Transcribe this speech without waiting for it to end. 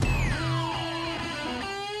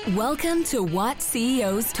Welcome to What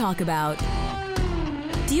CEOs Talk About.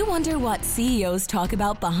 Do you wonder what CEOs talk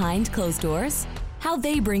about behind closed doors? How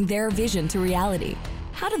they bring their vision to reality?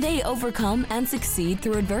 How do they overcome and succeed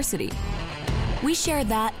through adversity? We share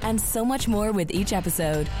that and so much more with each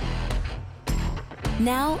episode.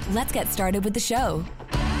 Now, let's get started with the show.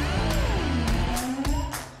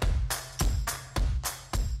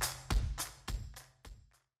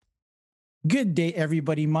 Good day,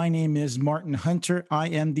 everybody. My name is Martin Hunter. I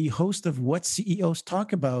am the host of What CEOs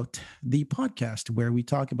Talk About, the podcast where we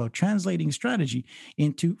talk about translating strategy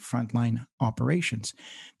into frontline operations.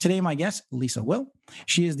 Today, my guest, Lisa Will.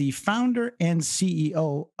 She is the founder and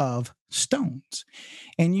CEO of Stones.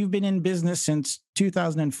 And you've been in business since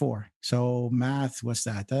 2004. So math, what's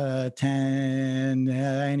that?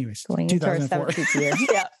 2004.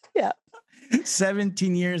 Yeah.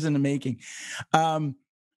 17 years in the making.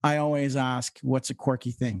 I always ask, what's a quirky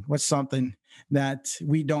thing? What's something that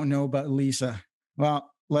we don't know about Lisa?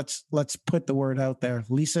 Well, let's put the word out there.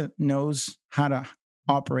 Lisa knows how to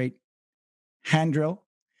operate hand drill,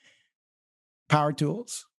 power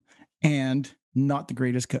tools, and not the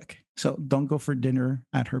greatest cook. So don't go for dinner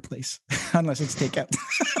at her place unless it's takeout.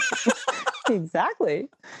 Exactly.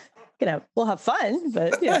 We'll have fun,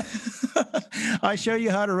 but yeah. I show you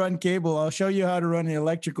how to run cable. I'll show you how to run the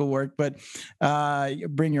electrical work, but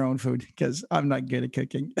bring your own food because I'm not good at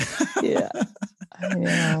cooking. Yeah. I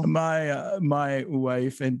know. My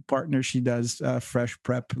wife and partner, she does Fresh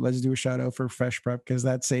Prep. Let's do a shout out for Fresh Prep because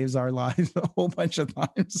that saves our lives a whole bunch of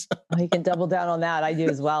times. You can double down on that. I do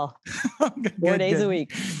as well. 4 days a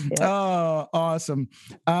week. Yep. Oh, awesome.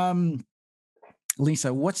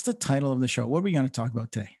 Lisa, what's the title of the show? What are we going to talk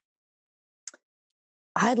about today?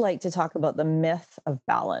 I'd like to talk about the myth of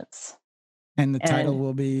balance. And the title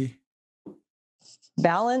will be?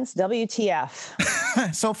 Balance,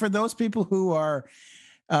 WTF. So for those people who are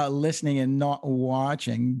listening and not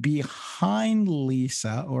watching, behind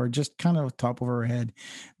Lisa, or just kind of top of her head,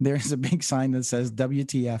 there's a big sign that says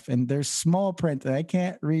WTF, and there's small print that I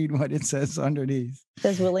can't read what it says underneath. It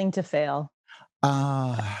says willing to fail.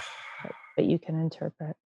 But you can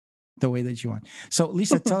interpret the way that you want. So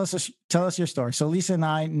Lisa, tell us your story. So Lisa and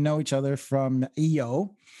I know each other from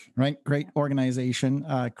EO, right? Great organization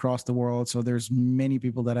across the world. So there's many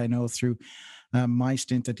people that I know through my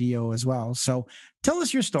stint at EO as well. So tell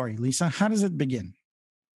us your story, Lisa. How does it begin?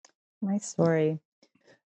 My story.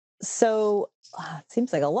 So it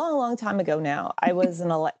seems like a long, long time ago now. I was an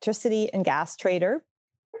electricity and gas trader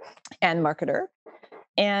and marketer.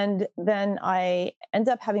 And then I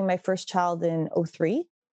ended up having my first child in 2003.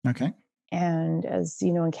 Okay. And as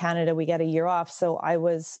you know, in Canada, we get a year off. So I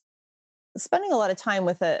was spending a lot of time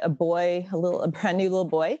with a boy, a brand new little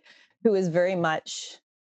boy who was very much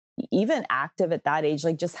even active at that age,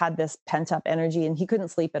 like just had this pent up energy and he couldn't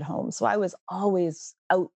sleep at home. So I was always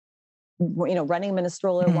out, running him in a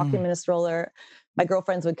stroller, walking him in a stroller. My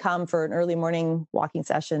girlfriends would come for an early morning walking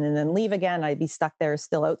session and then leave again. I'd be stuck there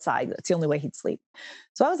still outside. That's the only way he'd sleep.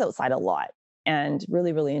 So I was outside a lot and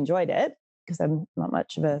really, really enjoyed it, because I'm not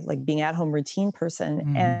much of a being at home routine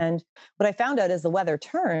person. And what I found out as the weather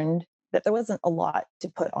turned, that there wasn't a lot to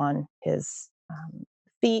put on his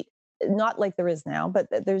feet, not like there is now, but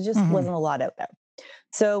there just wasn't a lot out there.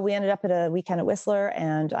 So we ended up at a weekend at Whistler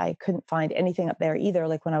and I couldn't find anything up there either,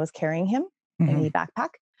 like when I was carrying him in the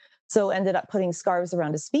backpack. So ended up putting scarves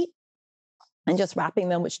around his feet and just wrapping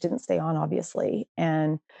them, which didn't stay on, obviously.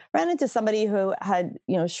 And ran into somebody who had,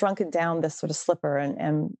 shrunken down this sort of slipper.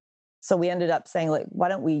 And so we ended up saying, why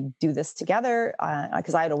don't we do this together?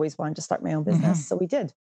 Because I had always wanted to start my own business. So we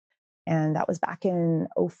did. And that was back in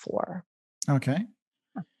 2004. Okay.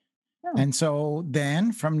 Yeah. And so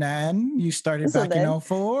then from then you started back in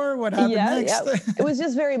 2004. What happened next? Yeah. It was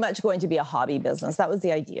just very much going to be a hobby business. That was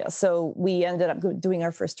the idea. So we ended up doing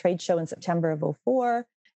our first trade show in September of 2004.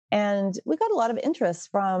 And we got a lot of interest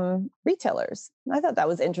from retailers. I thought that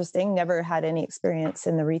was interesting. Never had any experience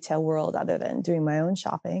in the retail world other than doing my own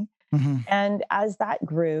shopping. And as that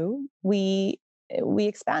grew, we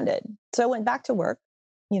expanded. So I went back to work,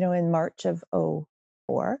 in March of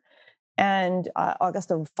 2004, and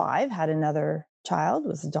August of 2005 had another child,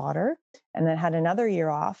 was a daughter, and then had another year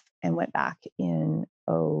off and went back in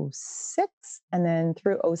 2006, and then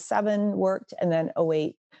through 2007 worked, and then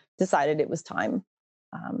 2008 decided it was time,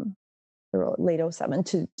 late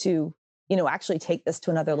 2007 to actually take this to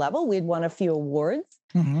another level. We'd won a few awards.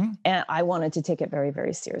 And I wanted to take it very,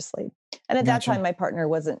 very seriously. And at that time, my partner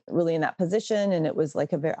wasn't really in that position. And it was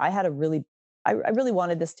like I really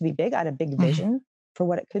wanted this to be big. I had a big vision for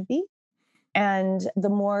what it could be. And the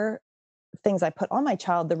more things I put on my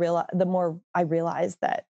child, the more I realized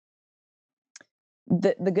that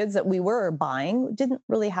the goods that we were buying didn't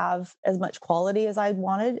really have as much quality as I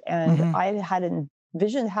wanted. And Mm-hmm. I had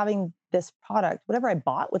envisioned having this product, whatever I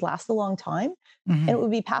bought would last a long time and Mm-hmm. it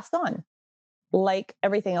would be passed on like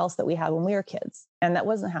everything else that we had when we were kids. And that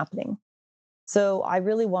wasn't happening. So I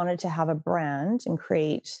really wanted to have a brand and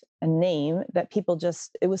create a name that people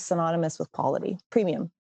just, it was synonymous with quality,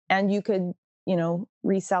 premium. And you could,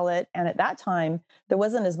 resell it. And at that time, there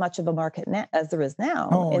wasn't as much of a market as there is now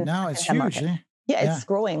Oh, in the now it's secondhand huge. market. Eh? Yeah, Yeah. it's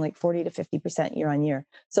growing like 40 to 50% year on year.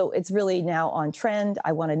 So it's really now on trend.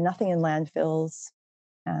 I wanted nothing in landfills.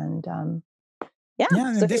 And yeah, Yeah, so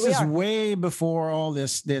and here this we is are. way before all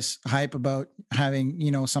this hype about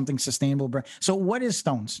having, something sustainable. So what is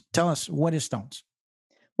Stones? Tell us, what is Stones?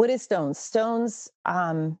 What is Stones? Stones,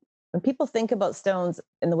 when people think about Stones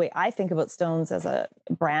and the way I think about Stones as a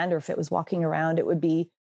brand, or if it was walking around, it would be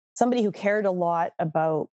somebody who cared a lot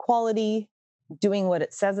about quality, doing what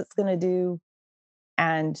it says it's going to do,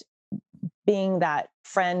 and being that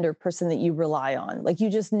friend or person that you rely on. Like you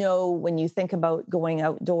just know when you think about going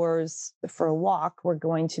outdoors for a walk, we're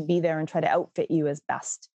going to be there and try to outfit you as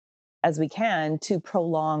best as we can to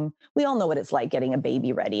prolong. We all know what it's like getting a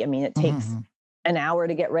baby ready. I mean, it takes Mm-hmm. an hour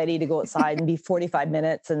to get ready to go outside and be 45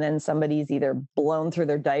 minutes. And then somebody's either blown through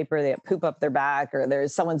their diaper, they have poop up their back, or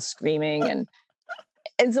there's someone screaming.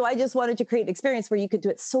 And so I just wanted to create an experience where you could do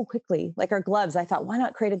it so quickly. Like our gloves, I thought, why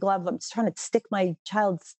not create a glove? I'm just trying to stick my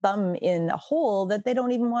child's thumb in a hole that they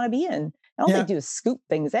don't even want to be in. And all they Yeah. do is scoop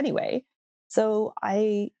things anyway. So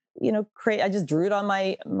I just drew it on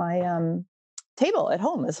my table at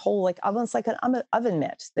home. This whole like almost like an oven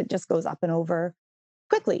mitt that just goes up and over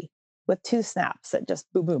quickly with two snaps that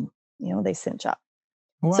just boom, boom, they cinch up.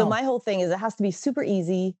 So Wow. my whole thing is it has to be super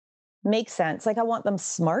easy, make sense. Like I want them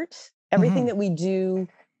smart. Everything Mm-hmm. that we do,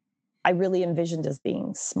 I really envisioned as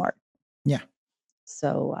being smart. Yeah.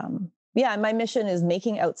 So, yeah, my mission is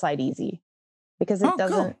making outside easy because it Oh, cool.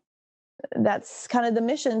 doesn't, that's kind of the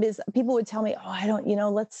mission because people would tell me, oh, I don't,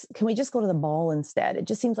 can we just go to the mall instead? It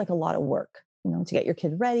just seems like a lot of work, to get your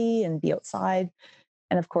kid ready and be outside.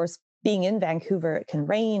 And of course, being in Vancouver, it can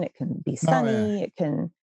rain, it can be Oh, yeah. sunny,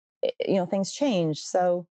 things change.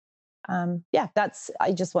 So, yeah,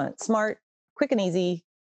 I just want it smart, quick and easy,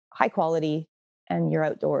 high quality, and you're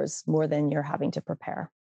outdoors more than you're having to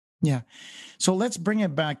prepare. Yeah. So let's bring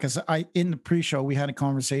it back because in the pre-show we had a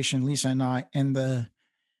conversation, Lisa and I,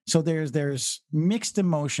 so there's mixed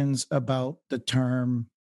emotions about the term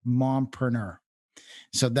mompreneur.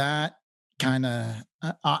 So that kind of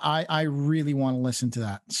I really want to listen to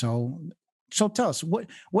that. So tell us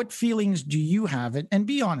what feelings do you have it, and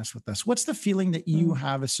be honest with us. What's the feeling that you Mm.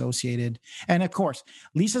 have associated? And of course,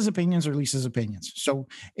 Lisa's opinions are Lisa's opinions. So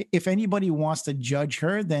if anybody wants to judge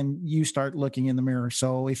her, then you start looking in the mirror.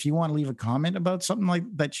 So if you want to leave a comment about something like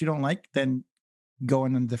that you don't like, then go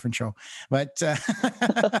on a different show. But Yeah,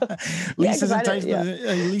 because I don't. Yeah.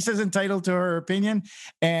 Lisa's entitled to her opinion.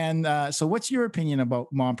 And so, what's your opinion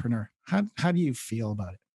about mompreneur? How do you feel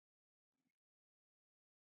about it?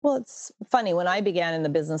 Well, it's funny when I began in the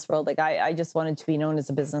business world. Like I just wanted to be known as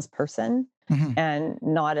a business person Mm-hmm. and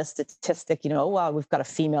not a statistic. Oh, wow, we've got a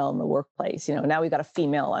female in the workplace. Now we've got a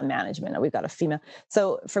female on management, or we've got a female.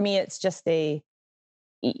 So for me, it's just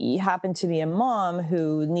you happen to be a mom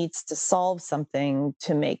who needs to solve something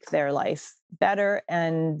to make their life better,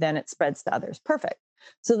 and then it spreads to others. Perfect.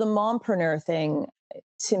 So the mompreneur thing,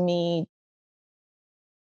 to me,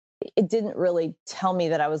 it didn't really tell me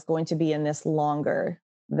that I was going to be in this longer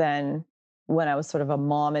than when I was sort of a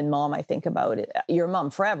mom. And mom, I think about it. You're a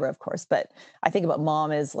mom forever, of course, but I think about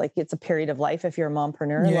mom as like it's a period of life. If you're a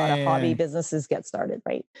mompreneur, a lot of hobby Yeah. businesses get started,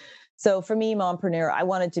 right? So for me, mompreneur, I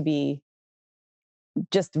wanted to be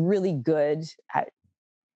just really good at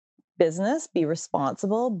business, be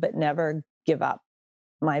responsible, but never give up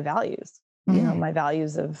my values. Mm-hmm. My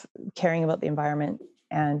values of caring about the environment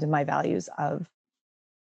and my values of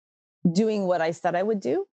doing what I said I would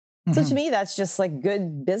do. So to Mm-hmm. me, that's just like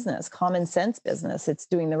good business, common sense business. It's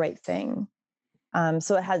doing the right thing.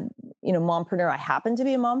 So it had, mompreneur. I happen to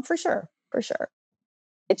be a mom for sure, for sure.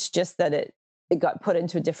 It's just that it got put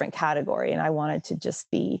into a different category, and I wanted to just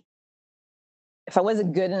be. If I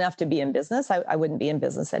wasn't good enough to be in business, I wouldn't be in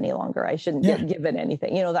business any longer. I shouldn't Yeah. get given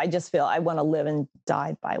anything. I just feel I want to live and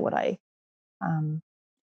die by what I,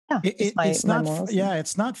 just It's my not. morals. Yeah,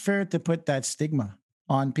 it's not fair to put that stigma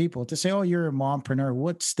on people to say, "Oh, you're a mompreneur."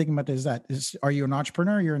 What stigma is that? Are you an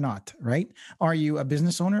entrepreneur? You're not, right? Are you a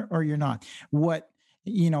business owner or you're not?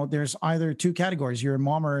 There's either two categories. You're a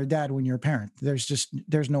mom or a dad when you're a parent.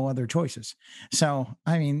 There's no other choices. So,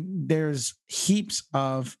 I mean, there's heaps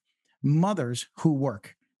of mothers who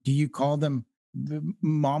work. Do you call them the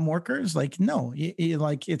mom workers? Like, no,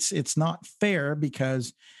 like it's not fair,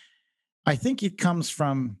 because I think it comes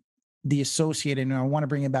from the associated, and I want to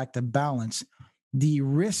bring it back to balance, the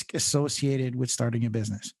risk associated with starting a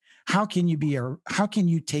business. How can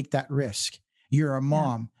you take that risk? You're a Yeah.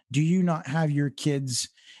 mom. Do you not have your kids,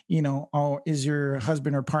 you know, or is your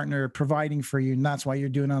husband or partner providing for you? And that's why you're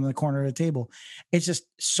doing it on the corner of the table. It's just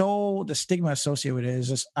so, the stigma associated with it is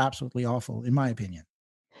just absolutely awful, in my opinion.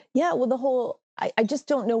 Yeah. Well, I just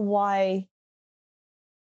don't know why,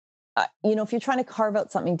 if you're trying to carve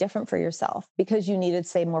out something different for yourself because you needed,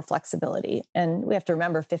 say, more flexibility. And we have to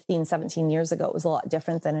remember 15, 17 years ago, it was a lot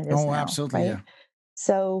different than it is Oh, now. absolutely. Right. Yeah.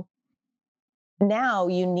 So now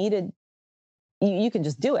you can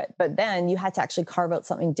just do it, but then you had to actually carve out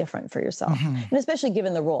something different for yourself. Mhm. And especially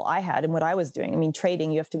given the role I had and what I was doing. I mean,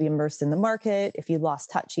 trading, you have to be immersed in the market. If you lost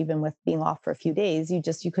touch, even with being off for a few days, you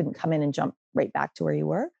couldn't come in and jump right back to where you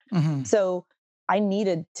were. Mhm. So I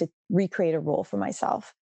needed to recreate a role for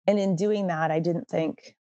myself. And in doing that, to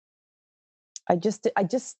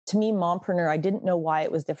me, mompreneur, I didn't know why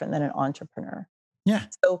it was different than an entrepreneur. Yeah.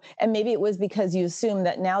 So, and maybe it was because you assume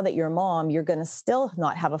that now that you're a mom, you're going to still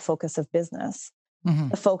not have a focus of business.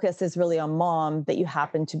 Mhm. The focus is really on mom, but you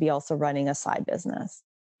happen to be also running a side business,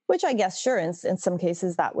 which I guess, sure, in some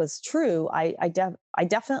cases that was true. I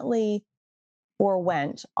definitely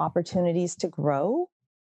forewent opportunities to grow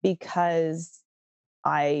because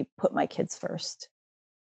I put my kids first.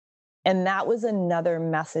 And that was another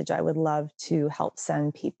message I would love to help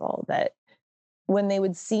send people, that when they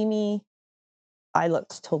would see me, I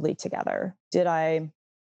looked totally together. If I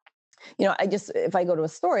go to a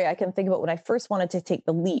story, I can think about when I first wanted to take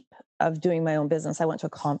the leap of doing my own business. I went to a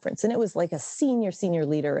conference, and it was like a senior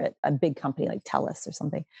leader at a big company like TELUS or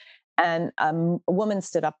something. And a woman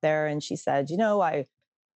stood up there and she said,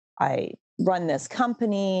 I run this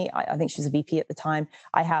company. I think she's a VP at the time.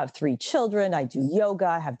 I have 3 children. I do yoga.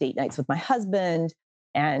 I have date nights with my husband.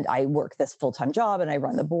 And I work this full-time job and I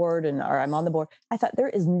run the board or I'm on the board. I thought, there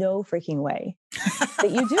is no freaking way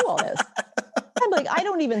that you do all this. I'm like, I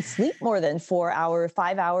don't even sleep more than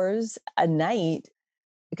 5 hours a night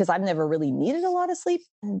because I've never really needed a lot of sleep.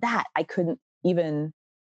 And that I couldn't even,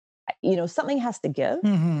 something has to give.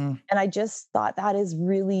 Mhm. And I just thought that is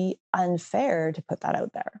really unfair to put that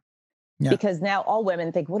out there. Yeah. Because now all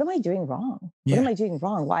women think, what am I doing wrong? What am I doing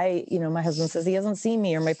wrong? Why, my husband says he hasn't seen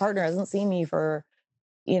me, or my partner hasn't seen me for,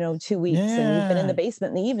 2 weeks. And you've been in the Yeah.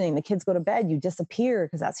 basement in the evening, the kids go to bed, you disappear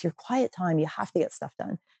because that's your quiet time. You have to get stuff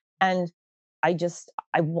done. And I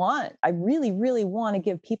really, really want to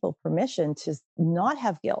give people permission to not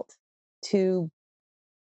have guilt, to,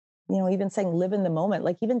 even saying live in the moment,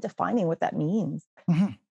 like even defining what that means.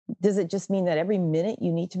 Mhm. Does it just mean that every minute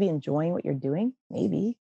you need to be enjoying what you're doing?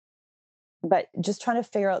 Maybe. But just trying to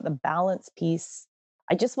figure out the balance piece.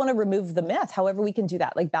 I just want to remove the myth. However, we can do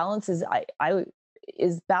that. Like balance is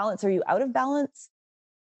balance. Are you out of balance?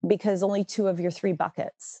 Because only 2 of your 3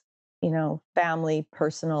 buckets, family,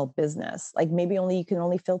 personal, business, like maybe you can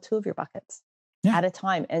only fill 2 of your buckets Yeah. at a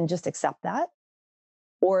time and just accept that.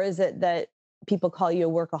 Or is it that people call you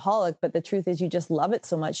a workaholic, but the truth is you just love it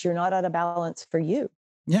so much, you're not out of balance for you,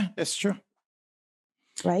 Yeah, it's true.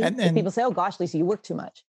 right? And If people say, oh gosh, Lisa, you work too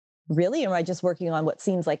much. Really? Or am I just working on what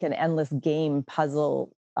seems like an endless game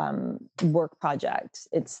puzzle work project?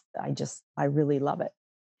 I really love it.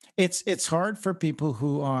 it's hard for people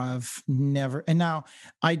who have never, and now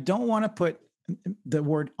I don't want to put the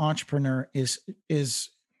word entrepreneur is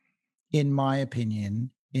in my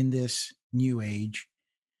opinion in this new age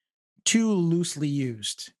too loosely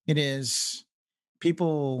used. It is,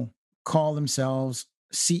 people call themselves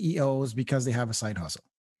CEOs because they have a side hustle,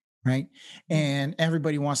 right? And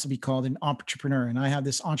everybody wants to be called an entrepreneur. And I have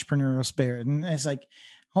this entrepreneurial spirit. And it's like,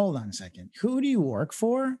 hold on a second. Who do you work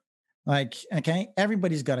for? Like, okay,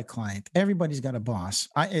 everybody's got a client, everybody's got a boss.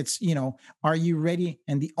 Are you ready?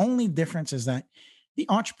 And the only difference is that the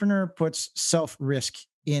entrepreneur puts self risk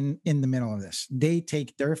in the middle of this. They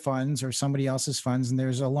take their funds or somebody else's funds, and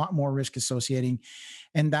there's a lot more risk associating.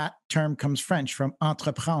 And that term comes French from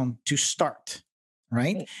entreprendre, to start,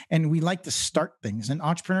 right? Right. And we like to start things, and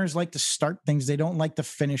entrepreneurs like to start things. They don't like to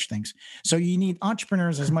finish things. So you need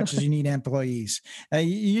entrepreneurs as much as you need employees.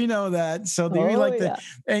 You know that. So do we Oh, like yeah.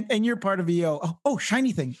 to, and you're part of EO. Oh,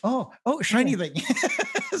 shiny thing. Oh, shiny thing.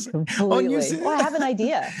 Completely. Well, I have an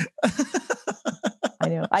idea. I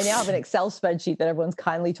know. I now have an Excel spreadsheet that everyone's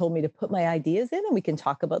kindly told me to put my ideas in, and we can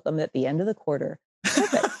talk about them at the end of the quarter.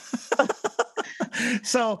 Perfect.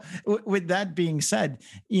 So with that being said,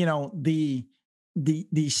 the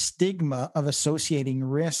stigma of associating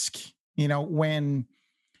risk, when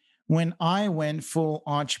when I went full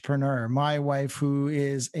entrepreneur, my wife, who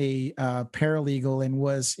is a paralegal and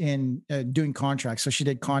was in doing contracts, so she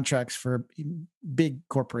did contracts for big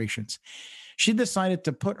corporations, she decided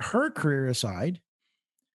to put her career aside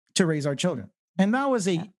to raise our children, and that was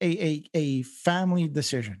a family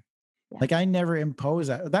decision. Yeah. Like, I never imposed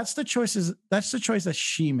that. That's the choices. That's the choice that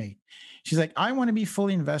she made. She's like, I want to be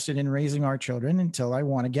fully invested in raising our children until I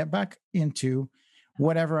want to get back into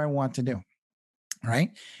whatever I want to do.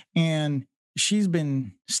 Right. And she's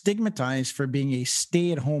been stigmatized for being a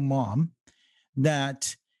stay-at-home mom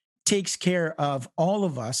that takes care of all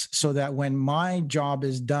of us so that when my job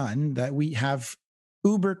is done, that we have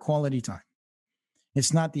uber quality time.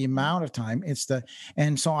 It's not the amount of time,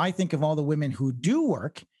 and so I think of all the women who do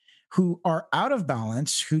work, who are out of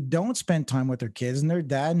balance, who don't spend time with their kids and their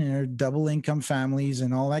dad and their double income families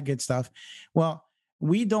and all that good stuff. Well,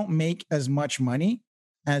 we don't make as much money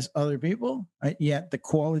as other people, right? Yet the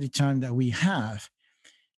quality time that we have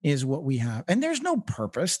is what we have. And there's no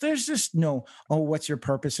purpose. There's just no, oh, what's your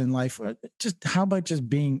purpose in life? Just how about just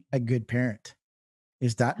being a good parent?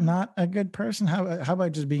 Is that not a good person? How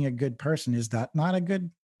about just being a good person? Is that not a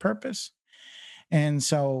good purpose? And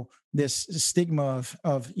so this stigma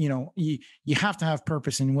of you have to have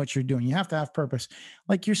purpose in what you're doing. You have to have purpose.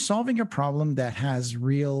 Like, you're solving a problem that has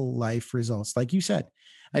real life results. Like you said,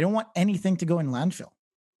 I don't want anything to go in landfill.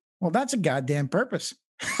 Well, that's a goddamn purpose.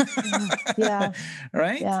 Yeah.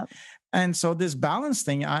 Right. Yeah. And so this balance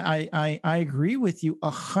thing, I agree with you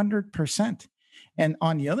 100%. And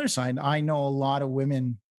on the other side, I know a lot of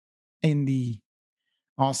women in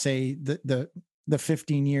I'll say the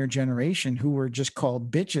 15-year generation who were just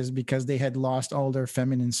called bitches because they had lost all their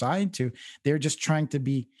feminine side to. They're just trying to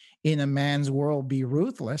be in a man's world, be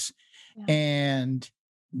ruthless. Yeah. And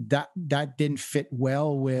that didn't fit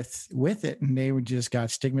well with it. And they just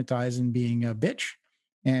got stigmatized in being a bitch.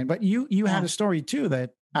 But you had a story too,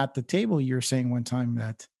 that at the table, you were saying one time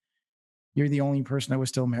that you're the only person that was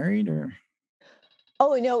still married, or?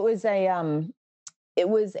 Oh, no,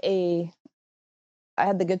 I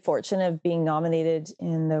had the good fortune of being nominated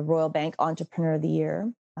in the Royal Bank Entrepreneur of the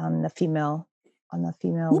Year, on the female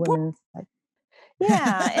Whoop, women's side.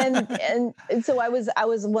 Yeah. And so I was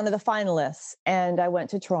one of the finalists, and I went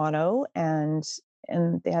to Toronto, and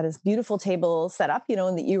they had this beautiful table set up,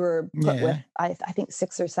 and that you were put with, I think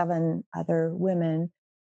 6 or 7 other women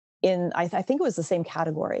in, I think it was the same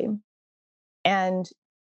category. And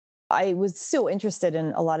I was so interested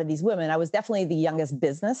in a lot of these women. I was definitely the youngest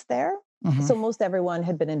business there. Mm-hmm. So most everyone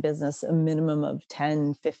had been in business a minimum of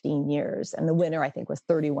 10, 15 years. And the winner, I think, was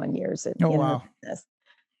 31 years in the business.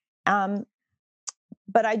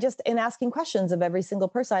 But I just, in asking questions of every single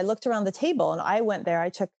person, I looked around the table, and I went there. I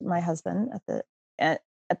checked my husband at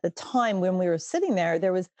the time when we were sitting there.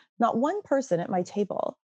 There was not one person at my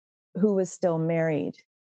table who was still married.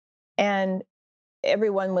 And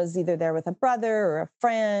everyone was either there with a brother or a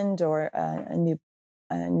friend or a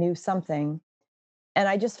new something. And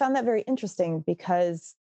I just found that very interesting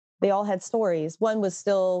because they all had stories. One was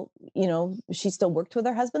still, she still worked with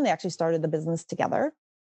her husband. They actually started the business together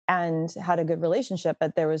and had a good relationship,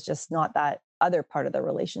 but there was just not that other part of the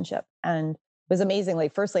relationship. And it was amazingly,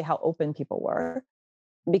 firstly, how open people were,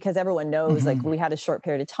 because everyone knows, mm-hmm. like, we had a short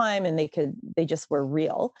period of time and they just were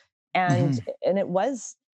real. And, mm-hmm. and it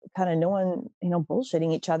was kind of no one,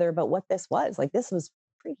 bullshitting each other about what this was. Like, this was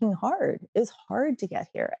freaking hard. It was hard to get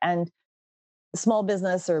here. And small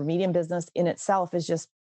business or medium business in itself is just,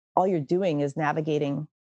 all you're doing is navigating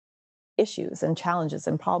issues and challenges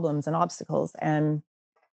and problems and obstacles, and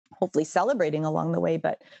hopefully celebrating along the way.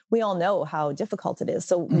 But we all know how difficult it is.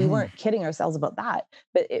 So mm-hmm. we weren't kidding ourselves about that.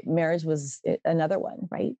 But marriage was another one,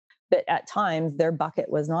 right? But at times their bucket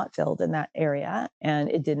was not filled in that area, and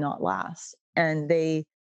it did not last. And they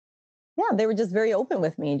were just very open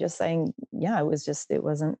with me, just saying, it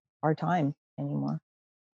wasn't our time anymore.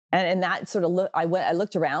 And that sort of I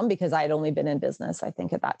looked around, because I had only been in business, I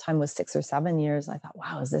think at that time, was 6 or 7 years. I thought,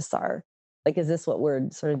 wow, is this what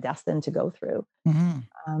we're sort of destined to go through?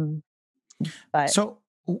 Mm-hmm. But so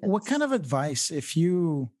what kind of advice,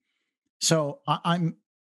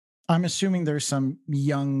 I'm assuming there's some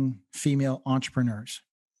young female entrepreneurs,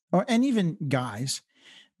 and even guys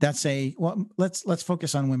that say, well, let's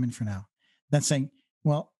focus on women for now. That's saying,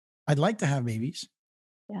 well, I'd like to have babies.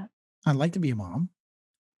 Yeah. I'd like to be a mom.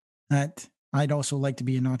 I'd also like to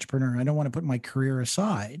be an entrepreneur. I don't want to put my career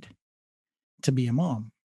aside to be a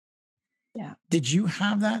mom. Yeah. Did you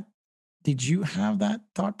have that? Did you have that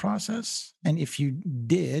thought process? And if you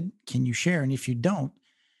did, can you share? And if you don't,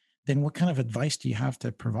 then what kind of advice do you have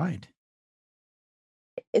to provide?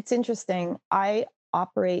 It's interesting. I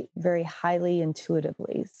operate very highly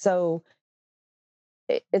intuitively. So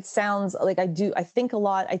it sounds like I think a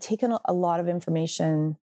lot, I take in a lot of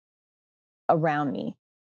information around me,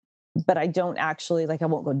 but I don't actually, like, I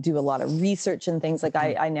won't go do a lot of research and things. Like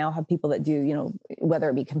I now have people that do, whether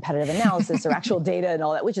it be competitive analysis or actual data and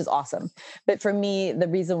all that, which is awesome. But for me, the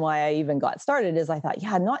reason why I even got started is I thought,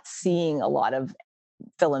 yeah, I'm not seeing a lot of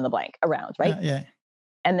fill in the blank around, right? Yeah.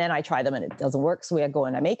 And then I try them and it doesn't work. So I go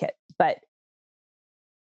and I make it. But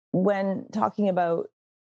when talking about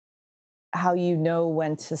how you know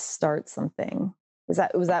when to start something, was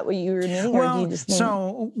that what you were meaning? Or do you Well, just mean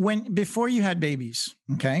so before you had babies,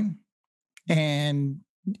 okay, and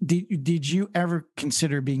did you ever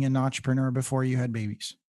consider being an entrepreneur before you had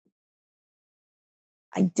babies?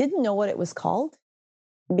 I didn't know what it was called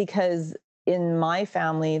because in my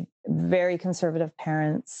family, very conservative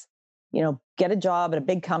parents, get a job at a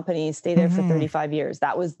big company, stay there for Mm-hmm. 35 years.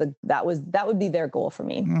 That would be their goal for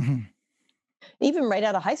me. Mm-hmm. Even right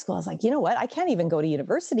out of high school, I was like, you know what? I can't even go to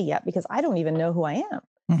university yet because I don't even know who I am.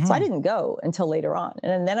 So I Mm-hmm. didn't go until later on.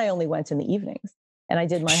 And then I only went in the evenings and I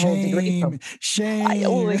did my whole degree Shame, program.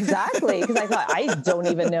 Oh, shame. exactly. Because I thought, I don't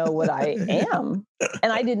even know what I am.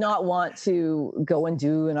 And I did not want to go and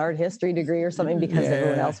do an art history degree or something because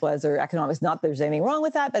everyone Yeah, else was, or economics. Not that there's anything wrong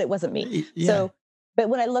with that, but it wasn't me. yeah. So, but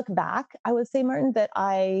when I look back, I would say, Martin, that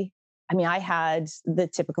I had the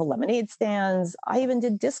typical lemonade stands. I even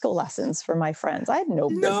did disco lessons for my friends. I had no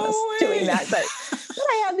business No doing way. that, but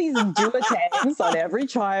I had these duotangs on every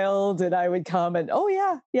child, and I would come and, oh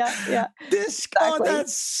yeah, Oh, exactly.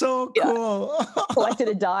 that's so Yeah, cool. collected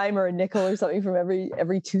a dime or a nickel or something from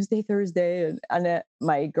every Tuesday, Thursday, and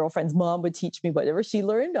my girlfriend's mom would teach me whatever she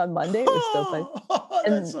learned on Monday. It was so fun. Oh,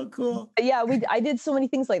 that's And so cool. yeah, I did so many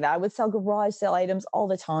things like that. I would sell garage sale items all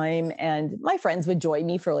the time, and my friends would join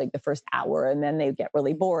me for like the first hour, and then they'd get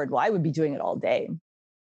really bored. Well, I would be doing it all day.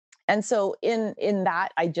 And so in that,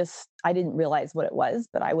 I didn't realize what it was,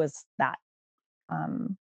 but I was that.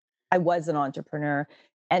 Um, I was an entrepreneur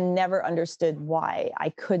and never understood why I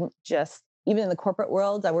couldn't just, even in the corporate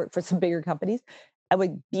world, I worked for some bigger companies. I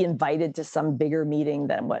would be invited to some bigger meeting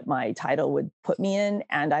than what my title would put me in.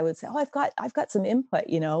 And I would say, oh, I've got some input,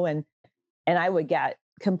 and I would get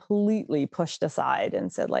completely pushed aside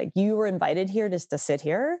and said, like, you were invited here just to sit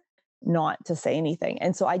here, not to say anything.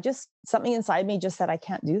 And so something inside me just said, I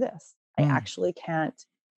can't do this. I Mm. actually can't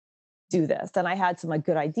do this. And I had some like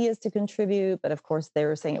good ideas to contribute, but of course they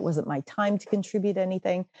were saying it wasn't my time to contribute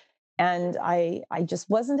anything. And I just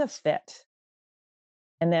wasn't a fit.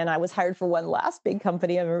 And then I was hired for one last big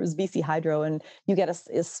company. I remember it was BC Hydro, and you get a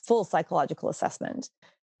full psychological assessment.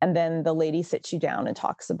 And then the lady sits you down and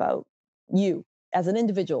talks about you as an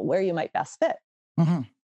individual, where you might best fit. Mm-hmm. And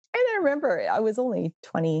I remember I was only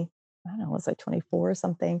 20, I don't know, was I 24 or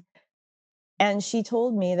something? And she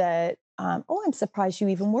told me that, oh, I'm surprised you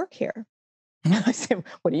even work here. I said,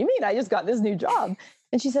 what do you mean? I just got this new job.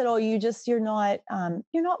 And she said, oh, you're not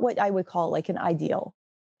what I would call like an ideal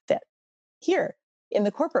fit here in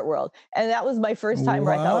the corporate world. And that was my first time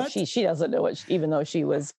where I thought, oh, What? she doesn't know it, even though she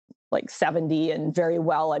was like 70 and very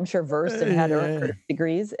well, I'm sure, versed and had her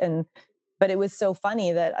degrees. But it was so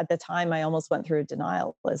funny that at the time I almost went through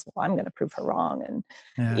denial, was, well, I'm going to prove her wrong. And,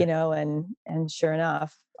 Yeah. and sure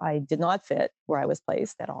enough, I did not fit where I was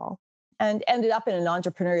placed at all, and ended up in an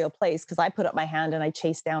entrepreneurial place because I put up my hand and I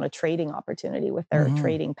chased down a trading opportunity with their Mm-hmm.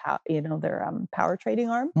 trading their power trading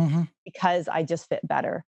arm, Mm-hmm. because I just fit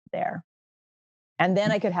better there. And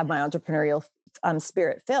then I could have my entrepreneurial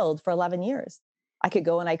spirit filled for 11 years. I could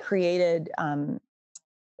go and I created,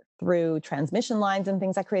 through transmission lines and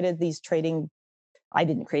things, I created these trading. I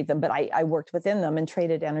didn't create them, but I worked within them and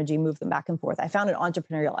traded energy, moved them back and forth. I found an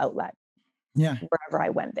entrepreneurial outlet Yeah. wherever I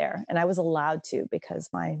went there, and I was allowed to because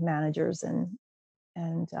my managers and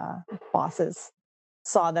bosses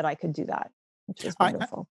saw that I could do that, which was I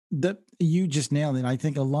wonderful. you just nailed it. I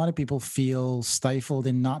think a lot of people feel stifled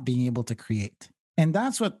in not being able to create. And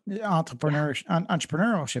that's what Yeah.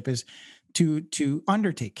 entrepreneurship is, to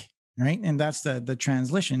undertake, right? And that's the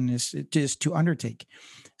translation, is just to undertake.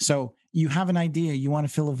 So you have an idea, you want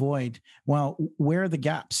to fill a void. Well, where are the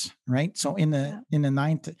gaps, right? So Yeah. in the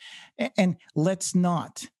ninth, and let's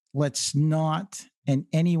not in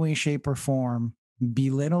any way, shape, or form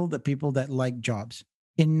belittle the people that like jobs.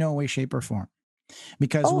 In no way, shape, or form.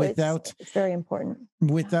 Because Oh, it's very important.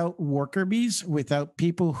 Yeah. without worker bees, without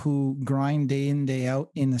people who grind day in, day out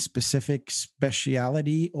in a specific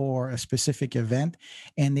speciality or a specific event,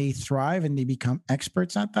 and they thrive and they become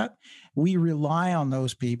experts at that, we rely on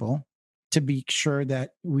those people to be sure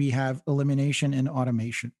that we have elimination and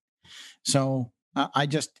automation. So I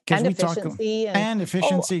just, because and we talk efficiency and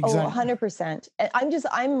efficiency. Exactly. 100%.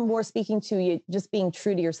 I'm more speaking to you just being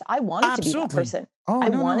true to yourself. I wanted to be that Absolutely. person. Oh, I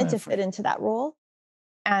no, wanted no. to fit into that role.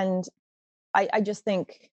 And I just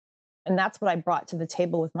think, and that's what I brought to the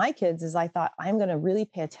table with my kids, is I thought, I'm going to really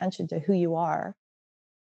pay attention to who you are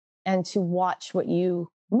and to watch what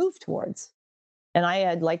you move towards. And I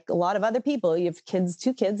had, like a lot of other people, you have kids,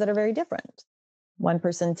 two kids that are very different. One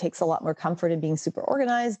person takes a lot more comfort in being super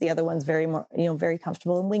organized. The other one's very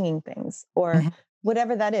comfortable in winging things, or Mhm.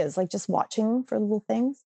 whatever that is, like just watching for little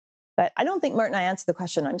things. But I don't think, Martin, I answered the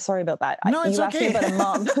question. I'm sorry about that. No, it's You asked me okay. about a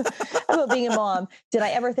mom, about being a mom. Did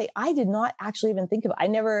I ever think? I did not actually even think of it. I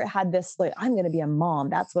never had this, like, I'm going to be a mom.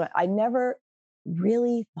 That's what I never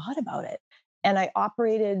really thought about it. And I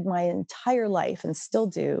operated my entire life, and still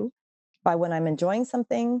do, by when I'm enjoying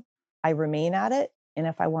something, I remain at it. And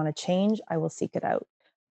if I want to change, I will seek it out.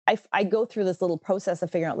 I go through this little process of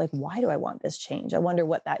figuring out, like, why do I want this change? I wonder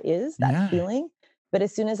what that is, that Yeah. feeling. But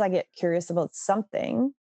as soon as I get curious about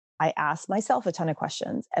something, I ask myself a ton of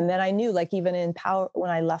questions. And then I knew, like, even in power,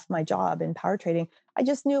 when I left my job in power trading, I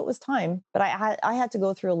just knew it was time. But I had to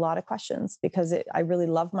go through a lot of questions, because I really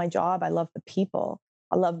loved my job. I loved the people.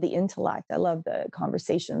 I loved the intellect. I loved the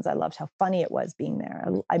conversations. I loved how funny it was being there.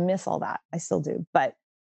 I miss all that. I still do. But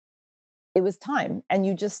it was time. And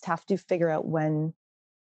you just have to figure out when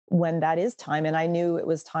that is time. And I knew it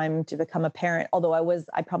was time to become a parent, although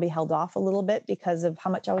I probably held off a little bit because of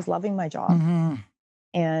how much I was loving my job. Mhm.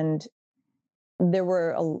 And there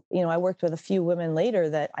were, I worked with a few women later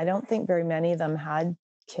that I don't think very many of them had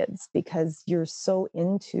kids, because you're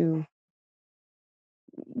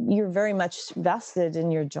very much vested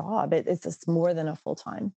in your job. It's just more than a full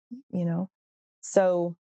time,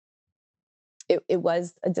 So it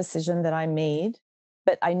was a decision that I made,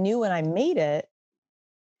 but I knew when I made it,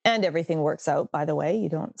 and everything works out, by the way.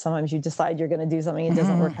 Sometimes you decide you're going to do something, it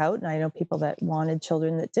doesn't Mhm. work out. And I know people that wanted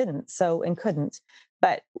children that didn't, and couldn't.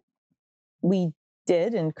 But we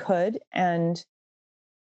did and could. And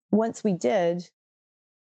once we did,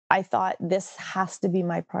 I thought, this has to be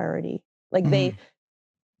my priority. Like, Mhm.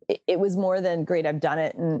 it was more than great. I've done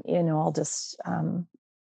it. And, I'll just,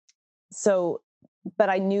 so, but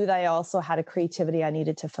I knew that I also had a creativity I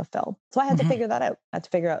needed to fulfill. So I had to Mhm. figure that out. I had to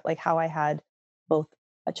figure out, like, how I had both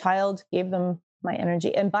a child, gave them my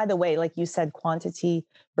energy. And by the way, like you said, quantity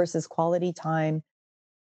versus quality time.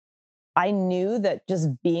 I knew that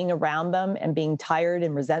just being around them and being tired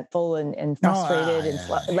and resentful and Oh, frustrated and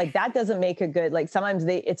yeah. like, that doesn't make it good. Like, sometimes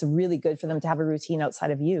it's really good for them to have a routine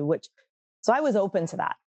outside of you, so I was open to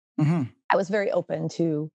that. Mhm. I was very open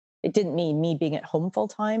to, it didn't mean me being at home full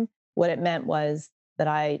time. What it meant was that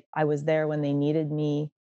I was there when they needed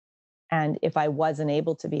me. And if I wasn't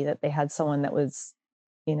able to be, that they had someone that was,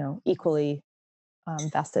 equally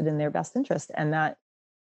vested in their best interest. And that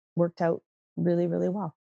worked out really, really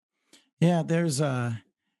well. Yeah, there's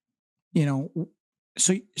you know,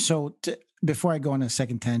 before I go on a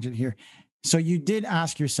second tangent here, so you did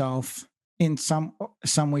ask yourself in some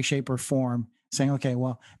way, shape, or form, saying, okay,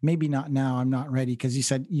 well, maybe not now. I'm not ready, because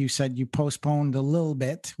you said you postponed a little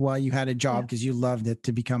bit while you had a job Yeah. because you loved it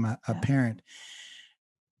to become a Yeah. parent.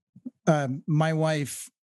 My wife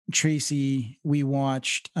Tracy, we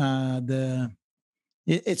watched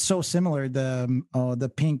it's so similar,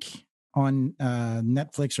 the Pink on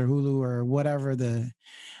Netflix or Hulu or whatever,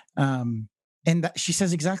 um and she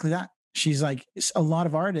says exactly that. She's like, a lot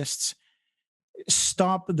of artists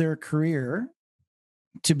stop their career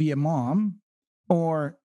to be a mom,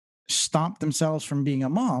 or stop themselves from being a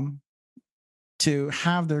mom to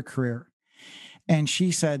have their career. And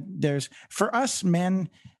she said, for us men,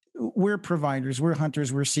 we're providers, we're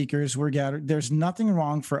hunters, we're seekers, we're gatherers. There's nothing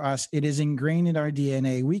wrong for us. It is ingrained in our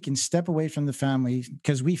DNA. We can step away from the family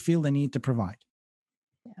because we feel the need to provide.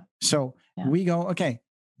 Yeah. So Yeah. we go, okay,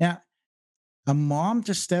 yeah, a mom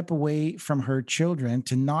to step away from her children,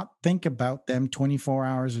 to not think about them 24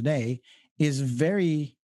 hours a day, is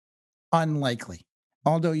very unlikely.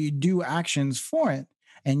 Although you do actions for it,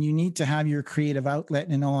 and you need to have your creative outlet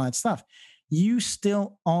and all that stuff, you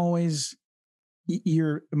still always,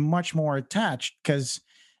 you're much more attached, because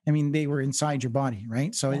I mean, they were inside your body,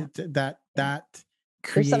 right? So Yeah. that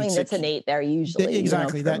There's something creates that's innate there usually,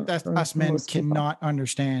 exactly, that for us men most people. cannot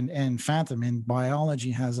understand and fathom, and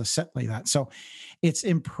biology has a set like that. So it's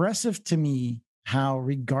impressive to me how,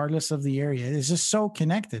 regardless of the area, it is just so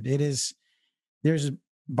connected. There's a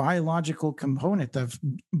biological component of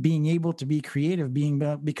being able to be creative,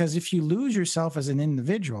 because if you lose yourself as an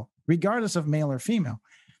individual, regardless of male or female,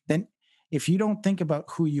 then if you don't think about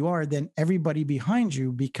who you are, then everybody behind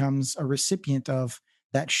you becomes a recipient of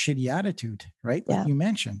that shitty attitude, right? Like Yeah. you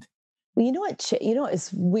mentioned. Well, you know what?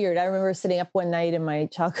 It's weird. I remember sitting up one night and my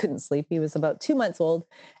child couldn't sleep. He was about 2 months old.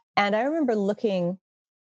 And I remember looking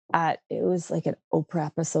it was like an Oprah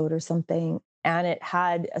episode or something. And it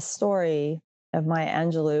had a story of Maya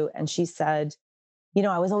Angelou. And she said,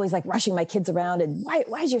 I was always like rushing my kids around and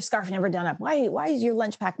why is your scarf never done up? Why is your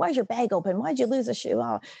lunch pack? Why is your bag open? Why'd you lose a shoe?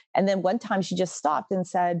 Oh. And then one time she just stopped and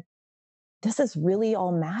said, does this really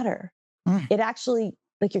all matter? It actually,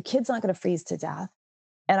 like, your kid's not going to freeze to death.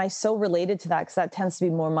 And I so related to that because that tends to be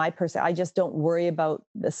more my person. I just don't worry about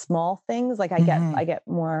the small things. Like I get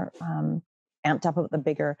more amped up about the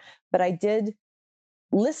bigger, but I did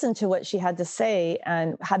listen to what she had to say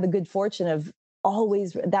and had the good fortune of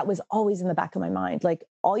that was always in the back of my mind. Like,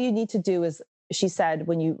 all you need to do is, she said,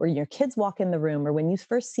 when your kids walk in the room or when you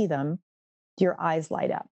first see them, do your eyes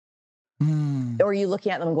light up? Or are you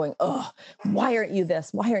looking at them and going, oh, why aren't you this?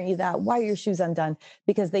 Why aren't you that? Why are your shoes undone?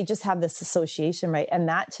 Because they just have this association, right? And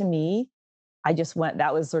that, to me,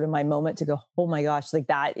 that was sort of my moment to go, oh my gosh, like,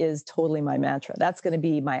 that is totally my mantra. That's going to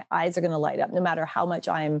be, my eyes are going to light up no matter how much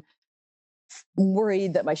I'm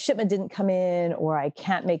worried that my shipment didn't come in, or I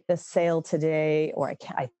can't make this sale today, or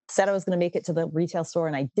I said I was going to make it to the retail store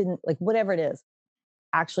and I didn't, like, whatever it is.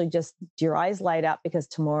 Actually, just do your eyes light up, because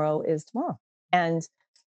tomorrow is tomorrow. And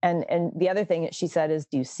the other thing that she said is,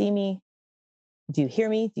 do you see me? Do you hear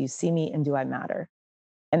me? Do you see me? And do I matter?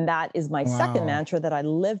 And that is my second mantra that I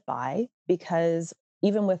live by, because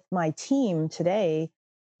even with my team today,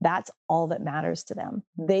 that's all that matters to them.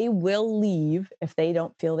 They will leave if they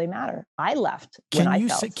don't feel they matter. I left when I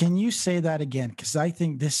felt. Can you say that again? Because I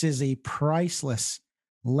think this is a priceless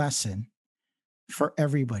lesson for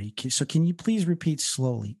everybody. So can you please repeat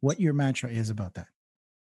slowly what your mantra is about that?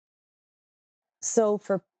 So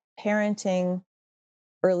for parenting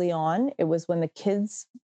early on, it was when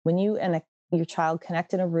you and your child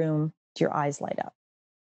connect in a room, do your eyes light up?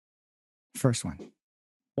 First one.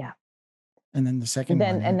 Yeah. And then the second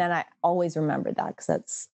one. And then I always remembered that, because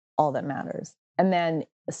that's all that matters. And then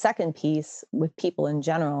the second piece with people in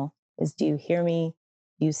general is, do you hear me?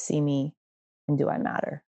 Do you see me? And do I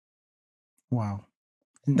matter? Wow.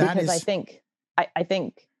 And because I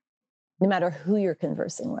think no matter who you're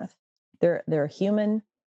conversing with, they're human.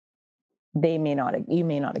 You may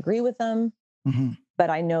not agree with them, but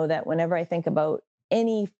I know that whenever I think about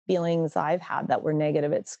any feelings I've had that were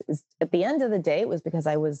negative, it's at the end of the day, it was because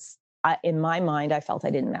in my mind, I felt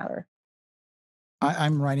I didn't matter.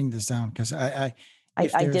 I'm writing this down because I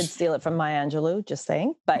did steal it from Maya Angelou, just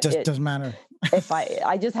saying, but it doesn't matter. If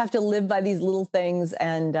I just have to live by these little things,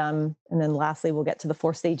 and then lastly, we'll get to the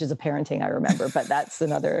 4 stages of parenting, I remember, but that's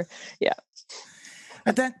another, yeah.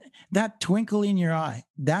 That twinkle in your eye,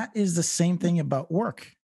 that is the same thing about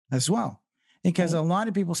work as well. Because a lot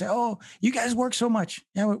of people say, oh, you guys work so much.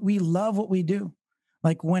 Yeah, we love what we do.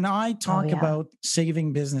 Like, when I talk about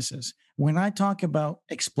saving businesses, when I talk about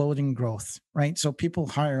exploding growth, right? So people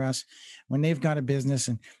hire us when they've got a business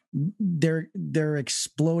and they're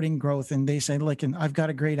exploding growth, and they say, look, and I've got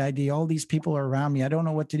a great idea. All these people are around me. I don't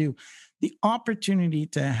know what to do. The opportunity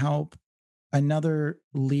to help another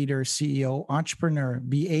leader, CEO, entrepreneur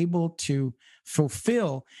be able to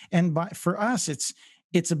fulfill. And for us,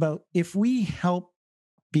 it's about, if we help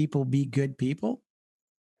people be good people,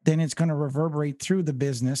 then it's going to reverberate through the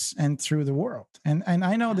business and through the world. And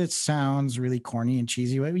I know that sounds really corny and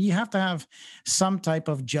cheesy, but you have to have some type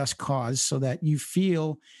of just cause so that you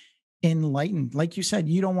feel enlightened. Like you said,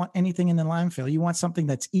 you don't want anything in the landfill. You want something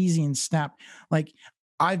that's easy and snap. Like,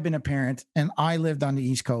 I've been a parent and I lived on the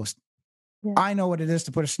East Coast. Yeah. I know what it is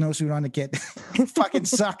to put a snowsuit on a kid. It fucking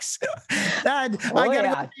sucks. Dad, I gotta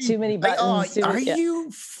go. Too many buttons. Like, are you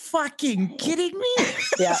fucking kidding me?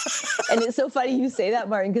 Yeah. And it's so funny you say that,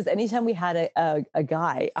 Martin, because anytime we had a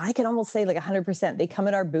guy, I can almost say like 100%, they come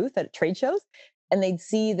at our booth at trade shows and they'd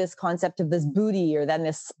see this concept of this booty, or then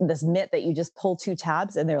this mitt that you just pull 2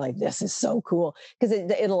 tabs, and they're like, this is so cool, because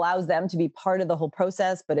it allows them to be part of the whole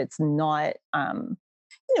process, but it's not,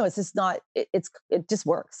 it's just not, it just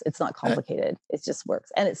works. It's not complicated. It just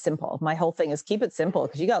works. And it's simple. My whole thing is keep it simple,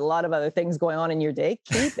 because you got a lot of other things going on in your day.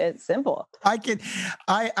 Keep it simple.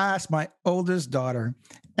 I asked my oldest daughter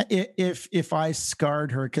if I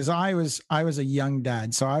scarred her, because I was a young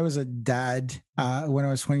dad. So I was a dad when I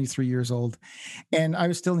was 23 years old, and I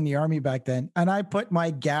was still in the Army back then. And I put my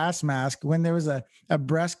gas mask when there was a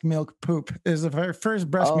breast milk poop. It was the first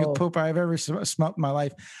breast milk poop I've ever smelt in my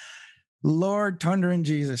life. Lord, thunder and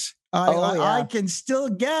Jesus. Oh I yeah. can still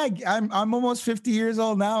gag. I'm almost 50 years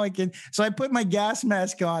old now. So I put my gas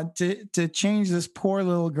mask on to change this poor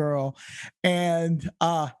little girl, and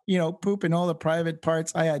poop in all the private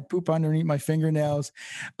parts. I had poop underneath my fingernails.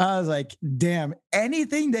 I was like, damn,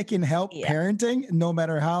 anything that can help Yeah. parenting, no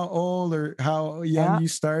matter how old or how young Yeah. you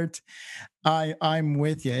start, I'm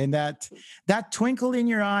with you. And that twinkle in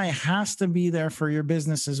your eye has to be there for your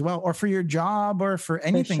business as well, or for your job, or for For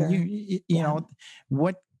anything. sure. You Yeah. know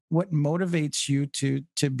what motivates you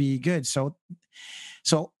to be good.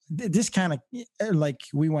 This kind of, like,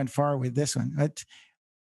 we went far with this one, but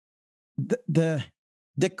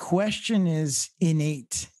the question is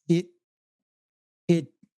innate. It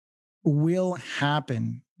will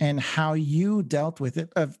happen, and how you dealt with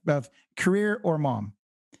it, of career or mom.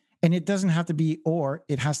 And it doesn't have to be or,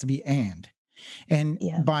 it has to be and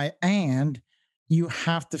Yeah. by and you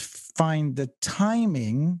have to find the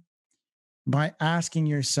timing by asking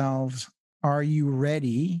yourselves, are you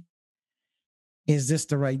ready? Is this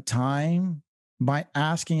the right time? By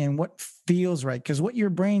asking, and what feels right, because what your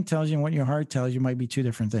brain tells you and what your heart tells you might be two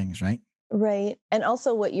different things, right? Right. And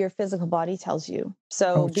also what your physical body tells you.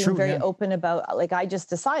 So Oh, being true. very Yeah. open about, like, I just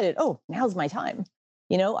decided, oh, now's my time.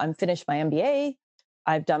 I'm finished my MBA.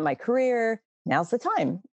 I've done my career. Now's the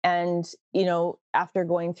time. And, after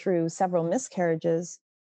going through several miscarriages,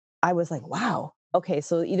 I was like, wow, okay.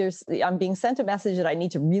 So either I'm being sent a message that I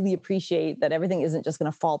need to really appreciate that everything isn't just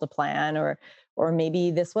going to fall to plan, or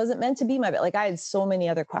maybe this wasn't meant to be like, I had so many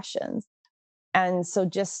other questions. And so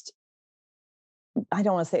just, I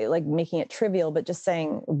don't want to say like making it trivial, but just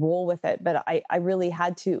saying roll with it. But I really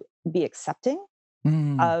had to be accepting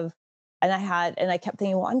Mm. of, and I kept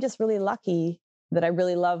thinking, well, I'm just really lucky that I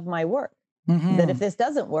really love my work. That if Hmm. this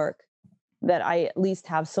doesn't work, that I at least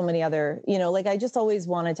have so many other, like, I just always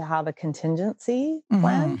wanted to have a contingency Hmm.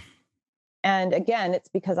 plan. And again, it's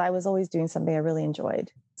because I was always doing something I really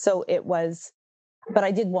enjoyed. So it was, but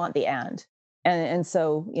I did want the and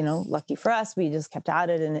so, lucky for us, we just kept at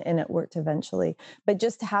it, and it worked eventually. But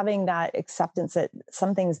just having that acceptance that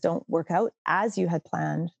some things don't work out as you had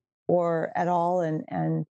planned or at all.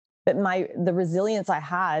 And but the resilience I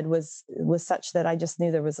had was such that I just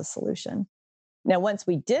knew there was a solution. Now, once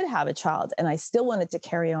we did have a child and I still wanted to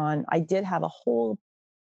carry on, I did have a whole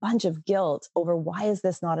bunch of guilt over, why is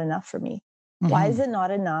this not enough for me? Why is Hmm. it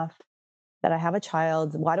not enough that I have a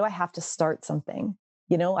child? Why do I have to start something?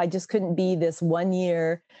 I just couldn't be this 1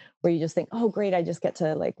 year where you just think, oh, great, I just get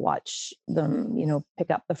to like watch them,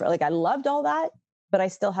 pick up like, I loved all that, but I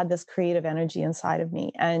still had this creative energy inside of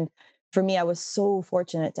me. And for me, I was so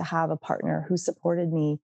fortunate to have a partner who supported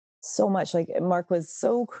me so much. Like, Mark was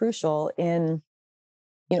so crucial in,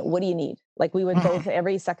 what do you need? Like, we would Hmm. both,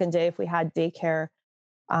 every second day, if we had daycare,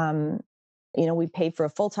 um, we paid for a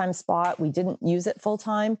full-time spot. We didn't use it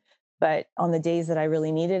full-time, but on the days that I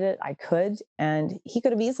really needed it, I could. And he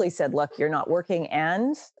could have easily said, look, you're not working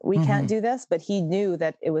and we can't Hmm. do this. But he knew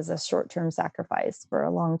that it was a short-term sacrifice for a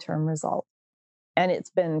long-term result. And it's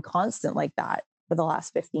been constant like that for the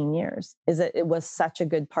last 15 years, is that it was such a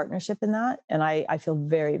good partnership in that. And I feel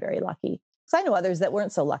very, very lucky. Because I know others that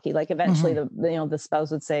weren't so lucky. Like, eventually Hmm. the spouse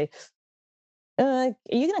would say, are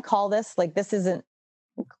you going to call this? Like, this isn't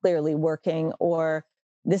clearly working, or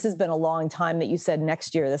this has been a long time that you said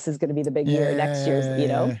next year this is going to be the big year, next year's,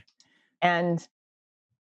 Yeah. and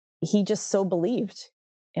he just so believed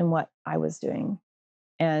in what I was doing.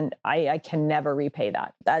 And I can never repay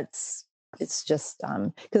that. It's just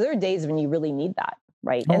because there are days when you really need that,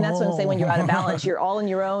 right? And that's what I'm saying, when you're out of balance, Oh. you're all on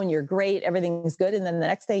your own, you're great, everything's good, and then the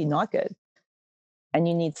next day not good, and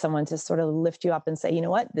you need someone to sort of lift you up and say, you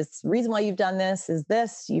know what, this reason why you've done this is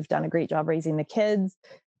this. You've done a great job raising the kids.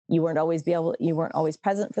 You weren't always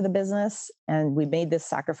present for the business, and we made this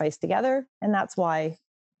sacrifice together, and that's why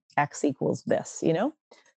X equals this. There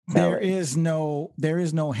So is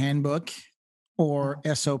no handbook or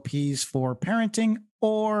no, SOPs for parenting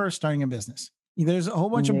or starting a business. There's a whole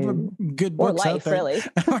bunch of no, good or books out life, there. really.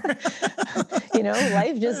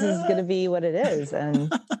 Life just is going to be what it is,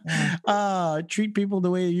 and yeah, Treat people the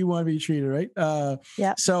way you want to be treated, right?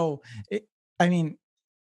 yeah, So, I mean,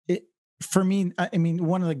 it, for me, I mean,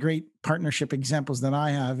 one of the great partnership examples that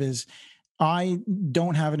I have is, I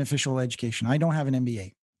don't have an official education. I don't have an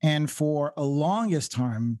MBA. And for a longest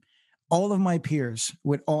time, all of my peers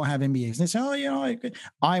would all have MBAs. They say, oh,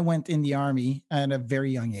 I went in the army at a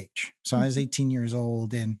very young age. So I was mhm, 18 years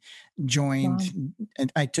old and joined, wow,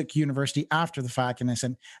 and I took university after the fact. And I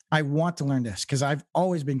said, I want to learn this because I've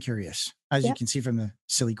always been curious, as you yeah, can see from the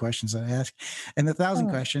silly questions that I ask and the thousand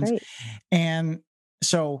oh, that's questions. great, And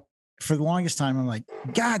so for the longest time, I'm like,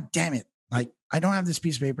 God damn it. Like, I don't have this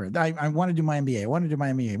piece of paper. I want to do my MBA. I want to do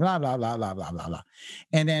my MBA, blah, blah, blah, blah, blah, blah, blah.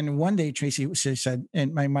 And then one day, Tracy, she said,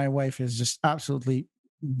 and my wife is just absolutely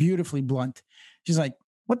beautifully blunt. She's like,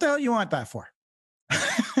 what the hell you want that for?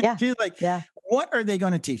 Yeah. She's like, Yeah. what are they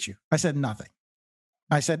going to teach you? I said, nothing.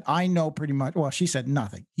 I said, I know pretty much. Well, she said,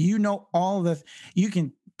 nothing. You know, you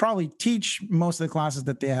can probably teach most of the classes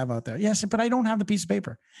that they have out there. Yes, but I don't have the piece of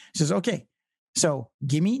paper. She says, okay, so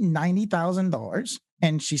give me $90,000.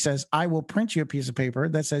 And she says, I will print you a piece of paper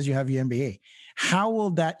that says you have your MBA. How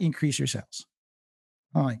will that increase your sales?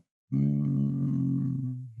 I'm like,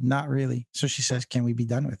 not really. So she says, can we be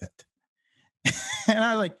done with it? And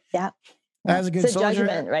I was like, yeah. As a good it's a soldier,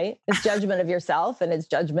 judgment, right? It's judgment of yourself, and it's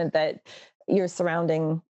judgment that you're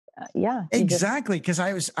surrounding. Exactly. Because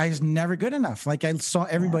I was never good enough. Like I saw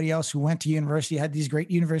everybody else who went to university, had these great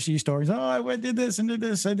university stories. Oh, I did this and did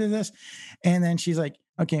this. I did this. And then she's like,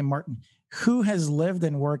 okay, Martin, who has lived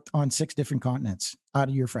and worked on 6 different continents out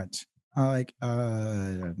of your friends? I'm like,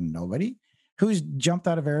 nobody. Who's jumped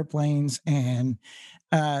out of airplanes and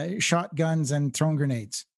shot guns and thrown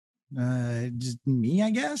grenades? Just me,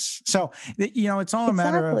 I guess. So, it's all a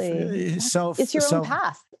matter of It's your own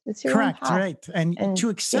path. It's your correct, own path. right? And to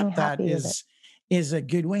accept that is a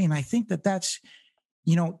good way. And I think that's,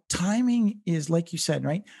 timing is, like you said,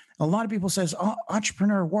 right? A lot of people says, oh,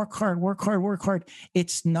 entrepreneur, work hard, work hard, work hard.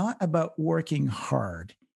 It's not about working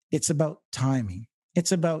hard. It's about timing.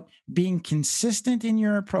 It's about being consistent in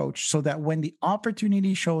your approach so that when the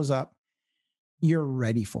opportunity shows up, you're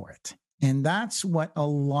ready for it. And that's what a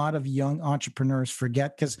lot of young entrepreneurs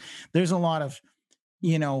forget, because there's a lot of,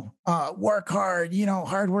 work hard,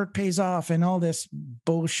 hard work pays off and all this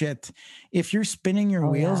bullshit. If you're spinning your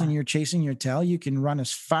wheels and you're chasing your tail, you can run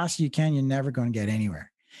as fast as you can. You're never going to get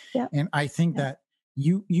anywhere. Yeah. And I think that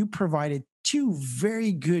you provided 2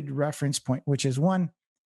 very good reference points, which is one,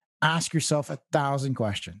 ask yourself 1,000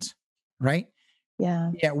 questions, right?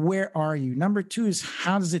 Yeah. Yeah. Where are you? Number 2 is,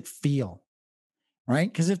 how does it feel?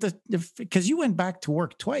 Right? Because because you went back to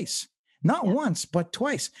work twice, not once, but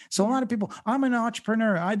twice. So a lot of people, I'm an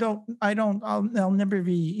entrepreneur. I'll never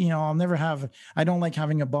be, I don't like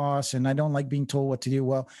having a boss and I don't like being told what to do.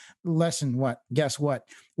 Well, guess what?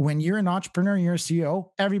 When you're an entrepreneur, you're a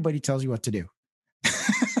CEO, everybody tells you what to do.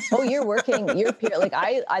 Oh, you're like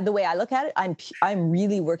the way I look at it, I'm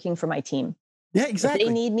really working for my team. Yeah, exactly. If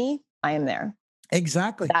they need me, I am there.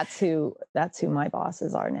 Exactly. That's who my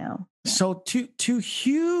bosses are now. Yeah. So two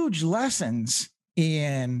huge lessons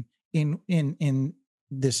in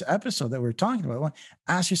this episode that we're talking about. One,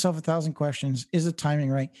 ask yourself 1,000 questions. Is the timing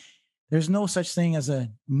right? There's no such thing as a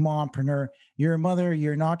mompreneur. You're a mother,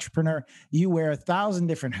 you're an entrepreneur. You wear 1,000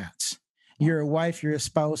 different hats. You're a wife, you're a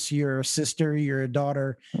spouse, you're a sister, you're a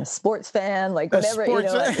daughter. I'm a sports fan, like whatever,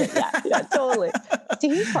 yeah, totally. It's a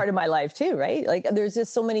huge part of my life too, right? Like there's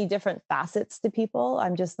just so many different facets to people.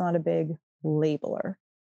 I'm just not a big labeler.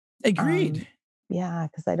 Agreed.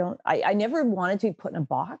 Because I never wanted to be put in a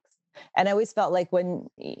box. And I always felt like when,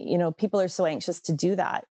 people are so anxious to do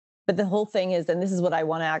that. But the whole thing is, and this is what I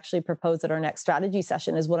want to actually propose at our next strategy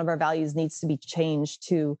session, is one of our values needs to be changed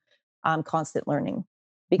to constant learning.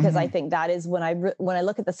 Because I think that is when I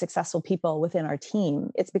look at the successful people within our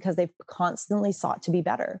team, it's because they've constantly sought to be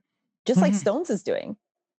better, just like Stones is doing.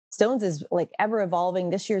 Stones is like ever evolving.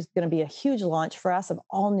 This year is going to be a huge launch for us of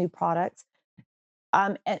all new products.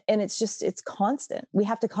 And it's constant. We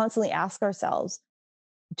have to constantly ask ourselves,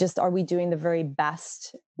 are we doing the very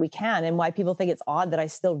best we can? And why people think it's odd that I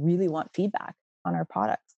still really want feedback on our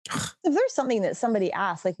products. If there's something that somebody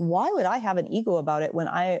asks, like, why would I have an ego about it when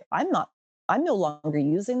I'm no longer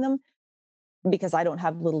using them because I don't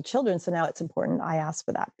have little children. So now it's important I ask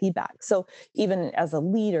for that feedback. So even as a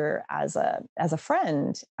leader, as a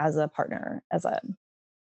friend, as a partner,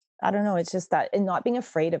 I don't know, it's just that, and not being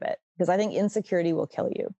afraid of it, because I think insecurity will kill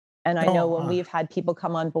you. And I know when we've had people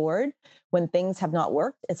come on board, when things have not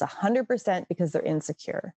worked, it's 100% because they're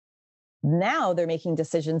insecure. Now they're making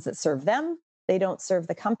decisions that serve them. They don't serve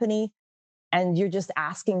the company. And you're just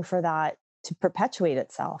asking for that to perpetuate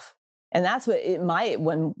itself. And that's what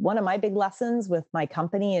one of my big lessons with my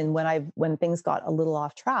company, and when things got a little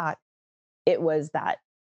off track, it was that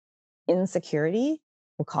insecurity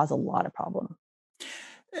will cause a lot of problem.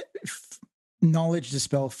 Knowledge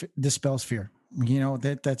dispels fear.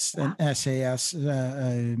 That's an SAS,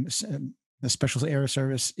 a special air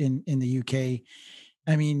service in the UK.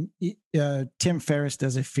 I mean, Tim Ferriss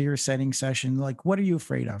does a fear setting session. Like, what are you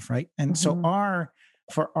afraid of, right? And so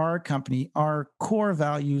for our company, our core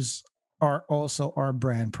values are also our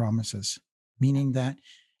brand promises, meaning that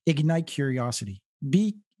ignite curiosity.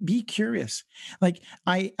 Be curious. Like,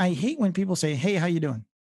 I hate when people say, "Hey, how you doing?"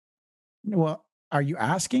 Well, are you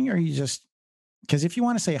asking or are you just, because if you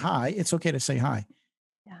want to say hi, it's okay to say hi.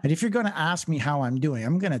 Yeah. But if you're going to ask me how I'm doing,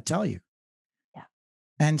 I'm going to tell you. Yeah.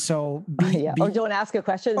 And so Yeah. Or don't ask a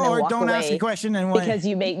question and then walk don't ask a away question and because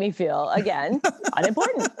you make me feel, again,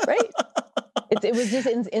 unimportant, right? It was just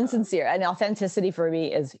insincere, and authenticity for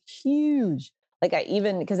me is huge. Like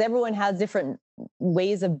because everyone has different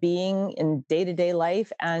ways of being in day-to-day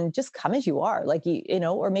life, and just come as you are, like,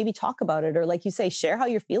 or maybe talk about it, or like you say, share how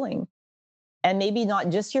you're feeling, and maybe not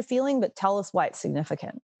just your feeling, but tell us why it's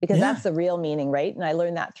significant, because Yeah. that's the real meaning, right? And I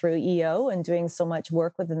learned that through EO and doing so much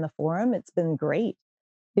work within the forum. It's been great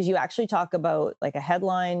because you actually talk about, like, a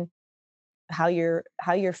headline, how you're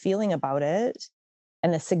feeling about it,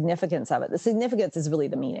 and the significance of it. The significance is really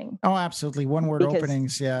the meaning. Oh, absolutely. One word Because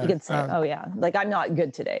openings. Yeah. you could say, oh yeah, like, I'm not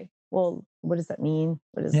good today. Well, what does that mean?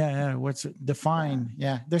 What is Yeah. What's it? Define?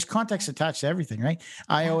 Yeah. There's context attached to everything, right?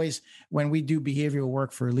 I always, when we do behavioral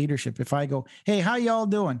work for leadership, if I go, hey, how y'all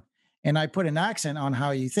doing? And I put an accent on how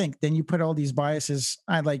you think, then you put all these biases.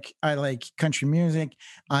 I like country music.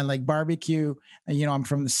 I like barbecue. I'm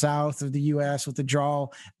from the South of the US with the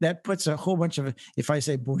drawl. That puts a whole bunch of, if I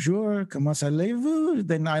say bonjour, comment allez-vous?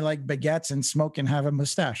 Then I like baguettes and smoke and have a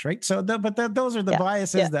mustache, right? So, those are the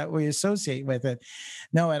biases that we associate with it.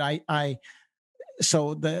 No, and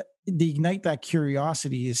so the ignite that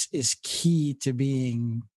curiosity is key to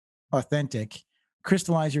being authentic.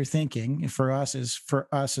 Crystallize your thinking for us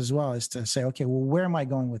as well, is to say, okay, well, where am I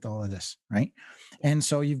going with all of this, right? And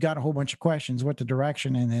so you've got a whole bunch of questions, what the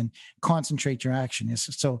direction, and then concentrate your action is.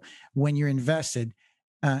 So when you're invested,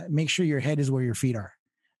 make sure your head is where your feet are.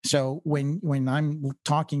 So when I'm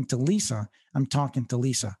talking to Lisa, I'm talking to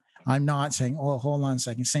Lisa. I'm not saying, oh, hold on a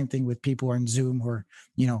second. Same thing with people who are on Zoom, or,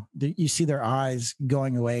 you see their eyes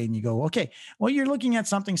going away and you go, okay, well, you're looking at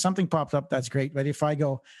something popped up. That's great. But if I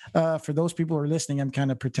go, for those people who are listening, I'm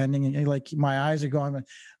kind of pretending, and like my eyes are going,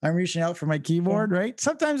 I'm reaching out for my keyboard, right?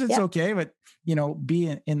 Sometimes it's okay, but,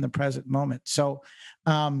 be in the present moment. So,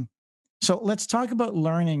 so let's talk about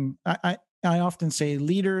learning. I often say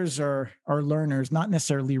leaders are learners, not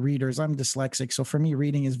necessarily readers. I'm dyslexic. So for me,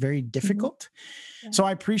 reading is very difficult. Yeah. So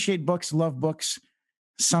I appreciate books, love books.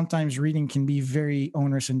 Sometimes reading can be very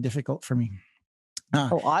onerous and difficult for me.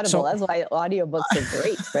 Audible. That's why audiobooks are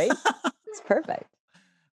great, right? It's perfect.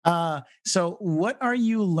 So what are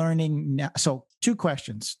you learning now? So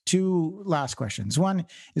two last questions. One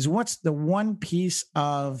is, what's the one piece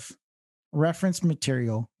of reference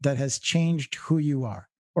material that has changed who you are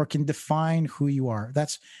or can define who you are?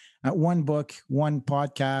 That's one book, one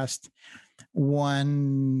podcast,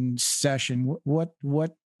 one session.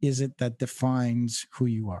 What is it that defines who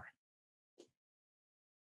you are?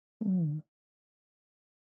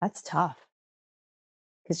 That's tough.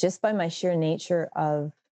 Because just by my sheer nature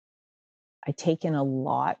of, I take in a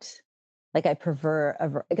lot. Like, I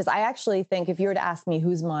prefer, because I actually think, if you were to ask me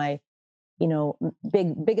who's my,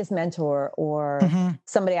 biggest mentor, or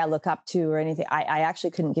somebody I look up to, or anything, I actually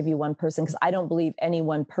couldn't give you one person, because I don't believe any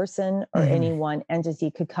one person or any one entity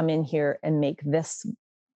could come in here and make this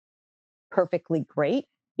perfectly great,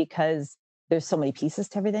 because there's so many pieces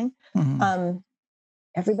to everything.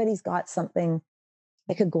 Everybody's got something,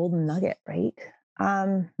 like a golden nugget, right?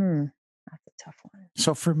 That's a tough one.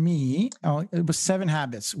 So for me, it was 7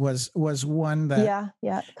 Habits was one that,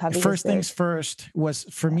 first things first was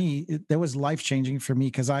for me, that was life-changing for me,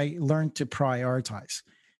 because I learned to prioritize,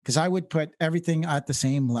 because I would put everything at the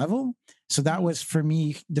same level. So that was, for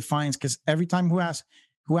me, defines, because every time who asks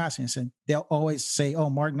me, I said, they'll always say, oh,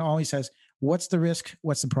 Martin always says, what's the risk?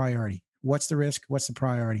 What's the priority? What's the risk? What's the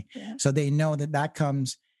priority? Yeah. So they know that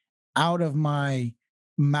comes out of my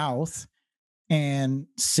mouth, and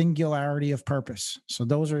singularity of purpose. So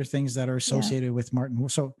those are things that are associated with Martin.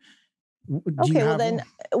 So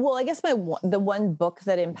I guess the one book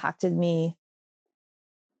that impacted me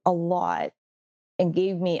a lot and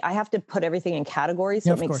gave me, I have to put everything in categories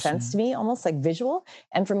so it makes sense to me, almost like visual.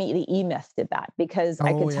 And for me, the E-Myth did that, because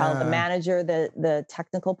I could tell the manager, the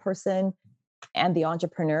technical person, and the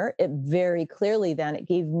entrepreneur, it very clearly, then it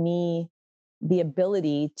gave me the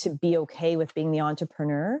ability to be okay with being the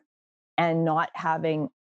entrepreneur and not having,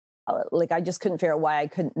 I just couldn't figure out why I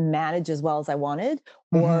couldn't manage as well as I wanted,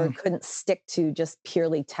 or couldn't stick to just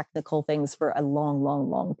purely technical things for a long,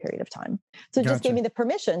 long, long period of time. So it just gave me the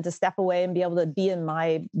permission to step away and be able to be in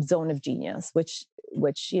my zone of genius, which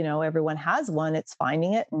everyone has one. It's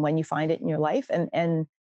finding it, and when you find it in your life. And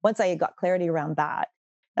once I got clarity around that,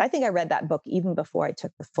 I think I read that book even before I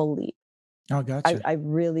took the full leap. Oh, gotcha.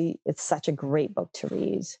 It's such a great book to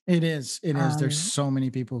read. It is. There's so many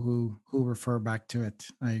people who refer back to it.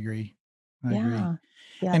 I agree. I agree. Yeah.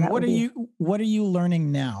 Yeah. And That would be. what are you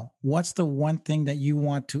learning now? What's the one thing that you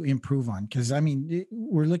want to improve on? Because I mean,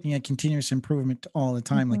 we're looking at continuous improvement all the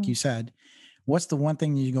time, like Mhm. you said. What's the one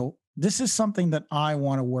thing that you go, this is something that I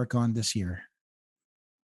want to work on this year?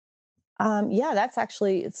 Yeah, that's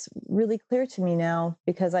actually, it's really clear to me now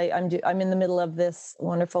because I'm in the middle of this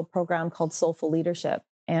wonderful program called Soulful Leadership,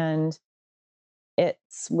 and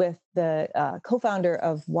it's with the co-founder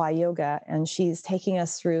of Y Yoga, and she's taking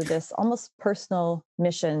us through this almost personal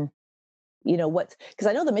mission. What? Because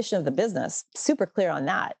I know the mission of the business, super clear on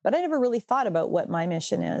that, but I never really thought about what my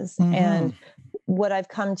mission is. Mm-hmm. And what I've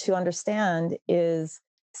come to understand is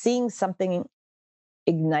seeing something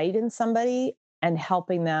ignite in somebody and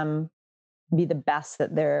helping them be the best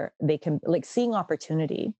that they can, like seeing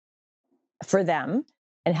opportunity for them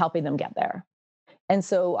and helping them get there. And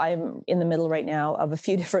so I'm in the middle right now of a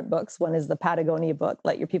few different books. One is the Patagonia book,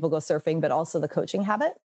 Let Your People Go Surfing, but also The Coaching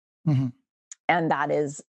Habit. Mm-hmm. And that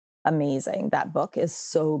is amazing. That book is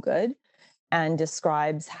so good and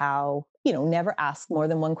describes how, never ask more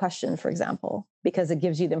than one question, for example, because it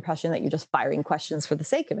gives you the impression that you're just firing questions for the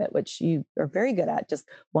sake of it, which you are very good at. Just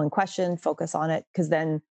one question, focus on it, because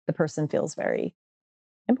then the person feels very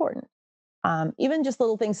important. Even just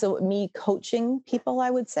little things. So me coaching people, I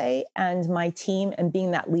would say, and my team and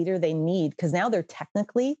being that leader they need, because now they're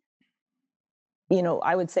technically,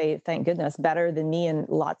 I would say, thank goodness, better than me in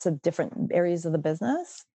lots of different areas of the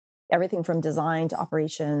business, everything from design to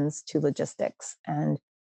operations to logistics, and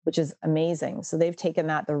which is amazing. So they've taken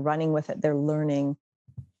that, they're running with it, they're learning.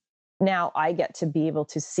 Now I get to be able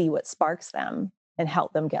to see what sparks them and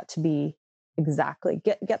help them get them to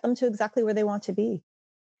exactly where they want to be.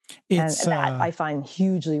 And It's that I find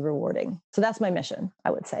hugely rewarding. So that's my mission,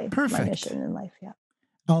 I would say. My perfect. mission in life. Yeah.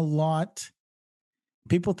 A lot.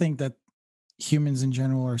 People think that humans in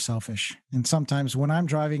general are selfish. And sometimes when I'm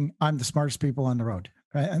driving, I'm the smartest people on the road.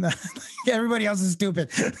 Right. And everybody else is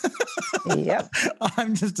stupid. Yep.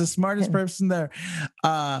 I'm just the smartest person there.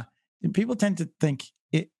 And people tend to think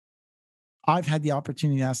it. I've had the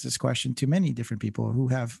opportunity to ask this question to many different people who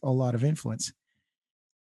have a lot of influence.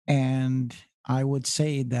 And I would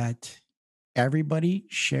say that everybody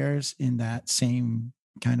shares in that same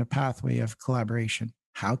kind of pathway of collaboration.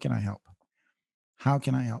 How can I help? How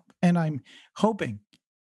can I help? And I'm hoping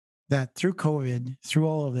that through COVID, through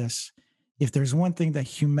all of this, if there's one thing that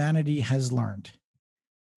humanity has learned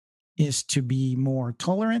is to be more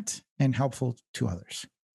tolerant and helpful to others,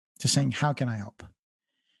 to saying, how can I help?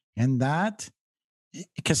 And that,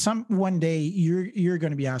 because one day you're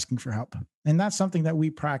going to be asking for help. And that's something that we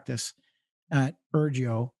practice at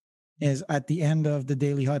Urgio, is at the end of the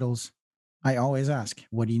daily huddles, I always ask,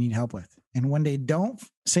 what do you need help with? And when they don't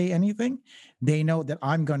say anything, they know that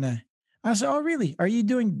I say, oh, really? Are you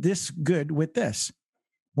doing this good with this?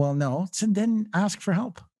 Well, no. So then ask for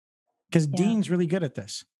help, because Dean's really good at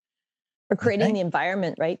this. Or creating Okay? the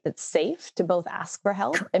environment, right, that's safe to both ask for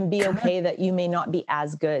help and be okay that you may not be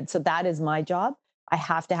as good. So that is my job. I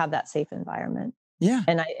have to have that safe environment. Yeah.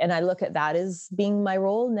 And I look at that as being my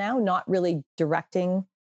role now, not really directing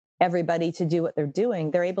everybody to do what they're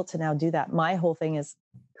doing. They're able to now do that. My whole thing is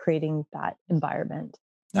creating that environment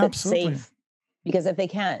that's safe. Because if they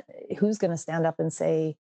can't, who's going to stand up and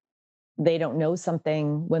say they don't know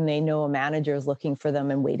something when they know a manager is looking for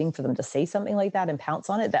them and waiting for them to say something like that and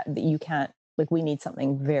pounce on it? That you can't, like, we need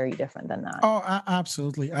something very different than that. Oh,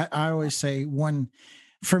 absolutely. I always say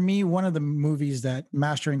for me, one of the movies that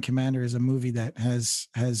Master and Commander is a movie that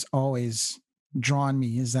has always drawn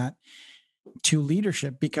me, is that to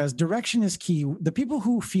leadership, because direction is key. The people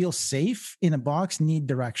who feel safe in a box need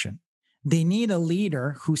direction. They need a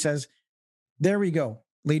leader who says, there we go,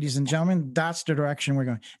 ladies and gentlemen, that's the direction we're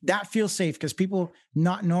going. That feels safe, because people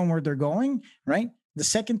not knowing where they're going, right? The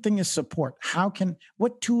second thing is support.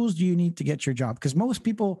 What tools do you need to get your job? Because most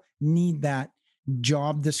people need that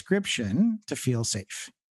job description to feel safe,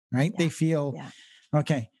 right? They feel,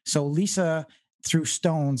 okay, so Lisa through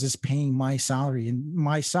Stones is paying my salary, and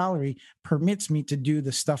my salary permits me to do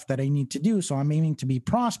the stuff that I need to do. So I'm aiming to be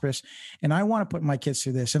prosperous, and I want to put my kids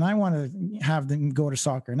through this, and I want to have them go to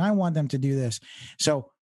soccer, and I want them to do this. So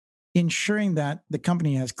ensuring that the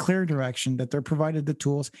company has clear direction, that they're provided the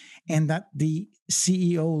tools, and that the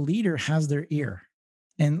CEO leader has their ear.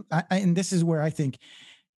 And and this is where I think,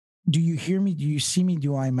 do you hear me? Do you see me?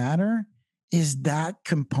 Do I matter? Is that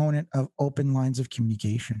component of open lines of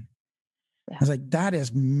communication. I was like, that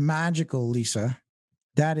is magical, Lisa.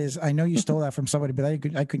 That is, I know you stole that from somebody, but I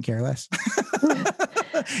couldn't care less.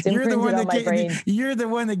 You're the one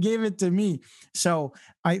that gave it to me. So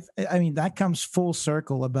I mean, that comes full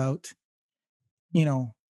circle about,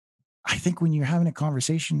 I think when you're having a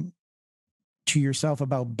conversation, to yourself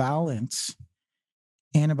about balance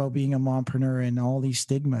and about being a mompreneur and all these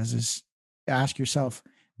stigmas is ask yourself,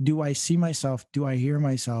 do I see myself? Do I hear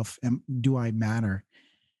myself? And do I matter?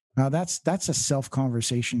 Now that's a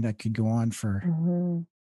self-conversation that could go on for,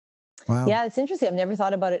 wow. Yeah, it's interesting. I've never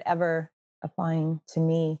thought about it ever applying to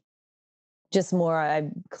me. Just more,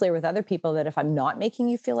 I'm clear with other people that if I'm not making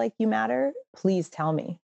you feel like you matter, please tell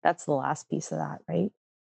me. That's the last piece of that, right?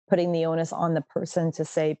 Putting the onus on the person to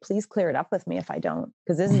say, please clear it up with me if I don't,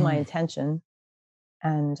 because this is my intention.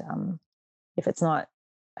 And if it's not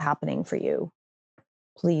happening for you,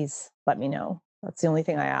 please let me know. That's the only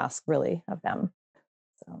thing I ask really of them.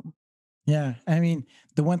 So. Yeah. I mean,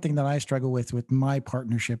 the one thing that I struggle with my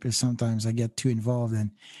partnership is sometimes I get too involved,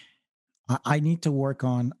 and I need to work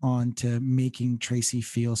on to making Tracy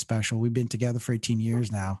feel special. We've been together for 18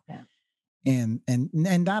 years now. Yeah. And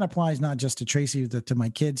that applies not just to Tracy, to my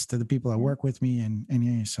kids, to the people that work with me. And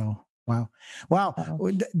yeah, so wow.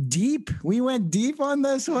 Deep. We went deep on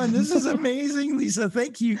this one. This is amazing, Lisa.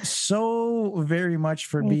 Thank you so very much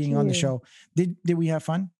for being on the show. Did we have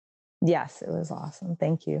fun? Yes, it was awesome.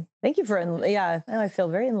 Thank you. Thank you for, I feel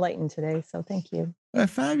very enlightened today. So thank you.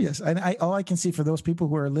 Fabulous. And all I can see for those people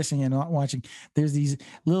who are listening and not watching, there's these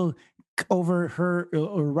little, over her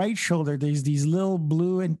right shoulder, there's these little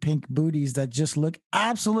blue and pink booties that just look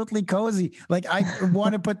absolutely cozy. Like I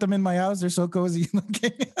want to put them in my house. They're so cozy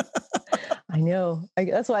looking. I know.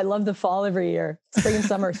 That's why I love the fall every year. Spring and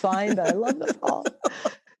summer is fine, but I love the fall.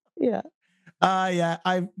 Yeah.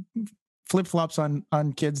 I flip-flops on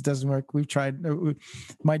kids doesn't work. We've tried.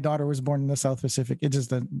 My daughter was born in the South Pacific. It's just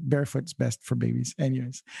that barefoot's best for babies.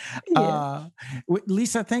 Anyways,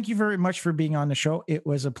 Lisa, thank you very much for being on the show. It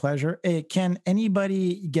was a pleasure. Can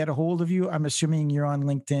anybody get a hold of you? I'm assuming you're on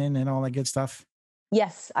LinkedIn and all that good stuff.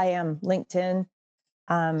 Yes, I am. LinkedIn.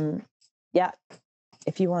 Yeah.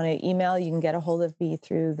 If you want to email, you can get a hold of me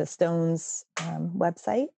through the Stones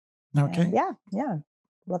website. Okay. And yeah.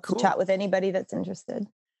 Love to chat with anybody that's interested.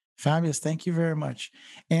 Fabulous. Thank you very much.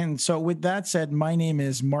 And so with that said, my name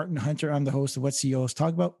is Martin Hunter. I'm the host of What CEOs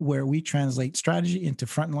Talk About, where we translate strategy into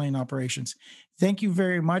frontline operations. Thank you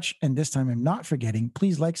very much. And this time I'm not forgetting,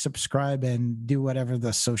 please like, subscribe, and do whatever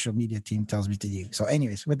the social media team tells me to do. So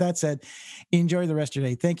anyways, with that said, enjoy the rest of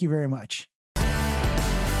your day. Thank you very much.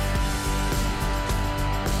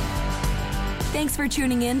 Thanks for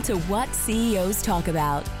tuning in to What CEOs Talk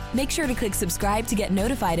About. Make sure to click subscribe to get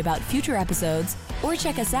notified about future episodes, or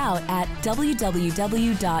check us out at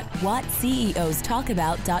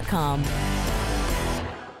www.whatceostalkabout.com.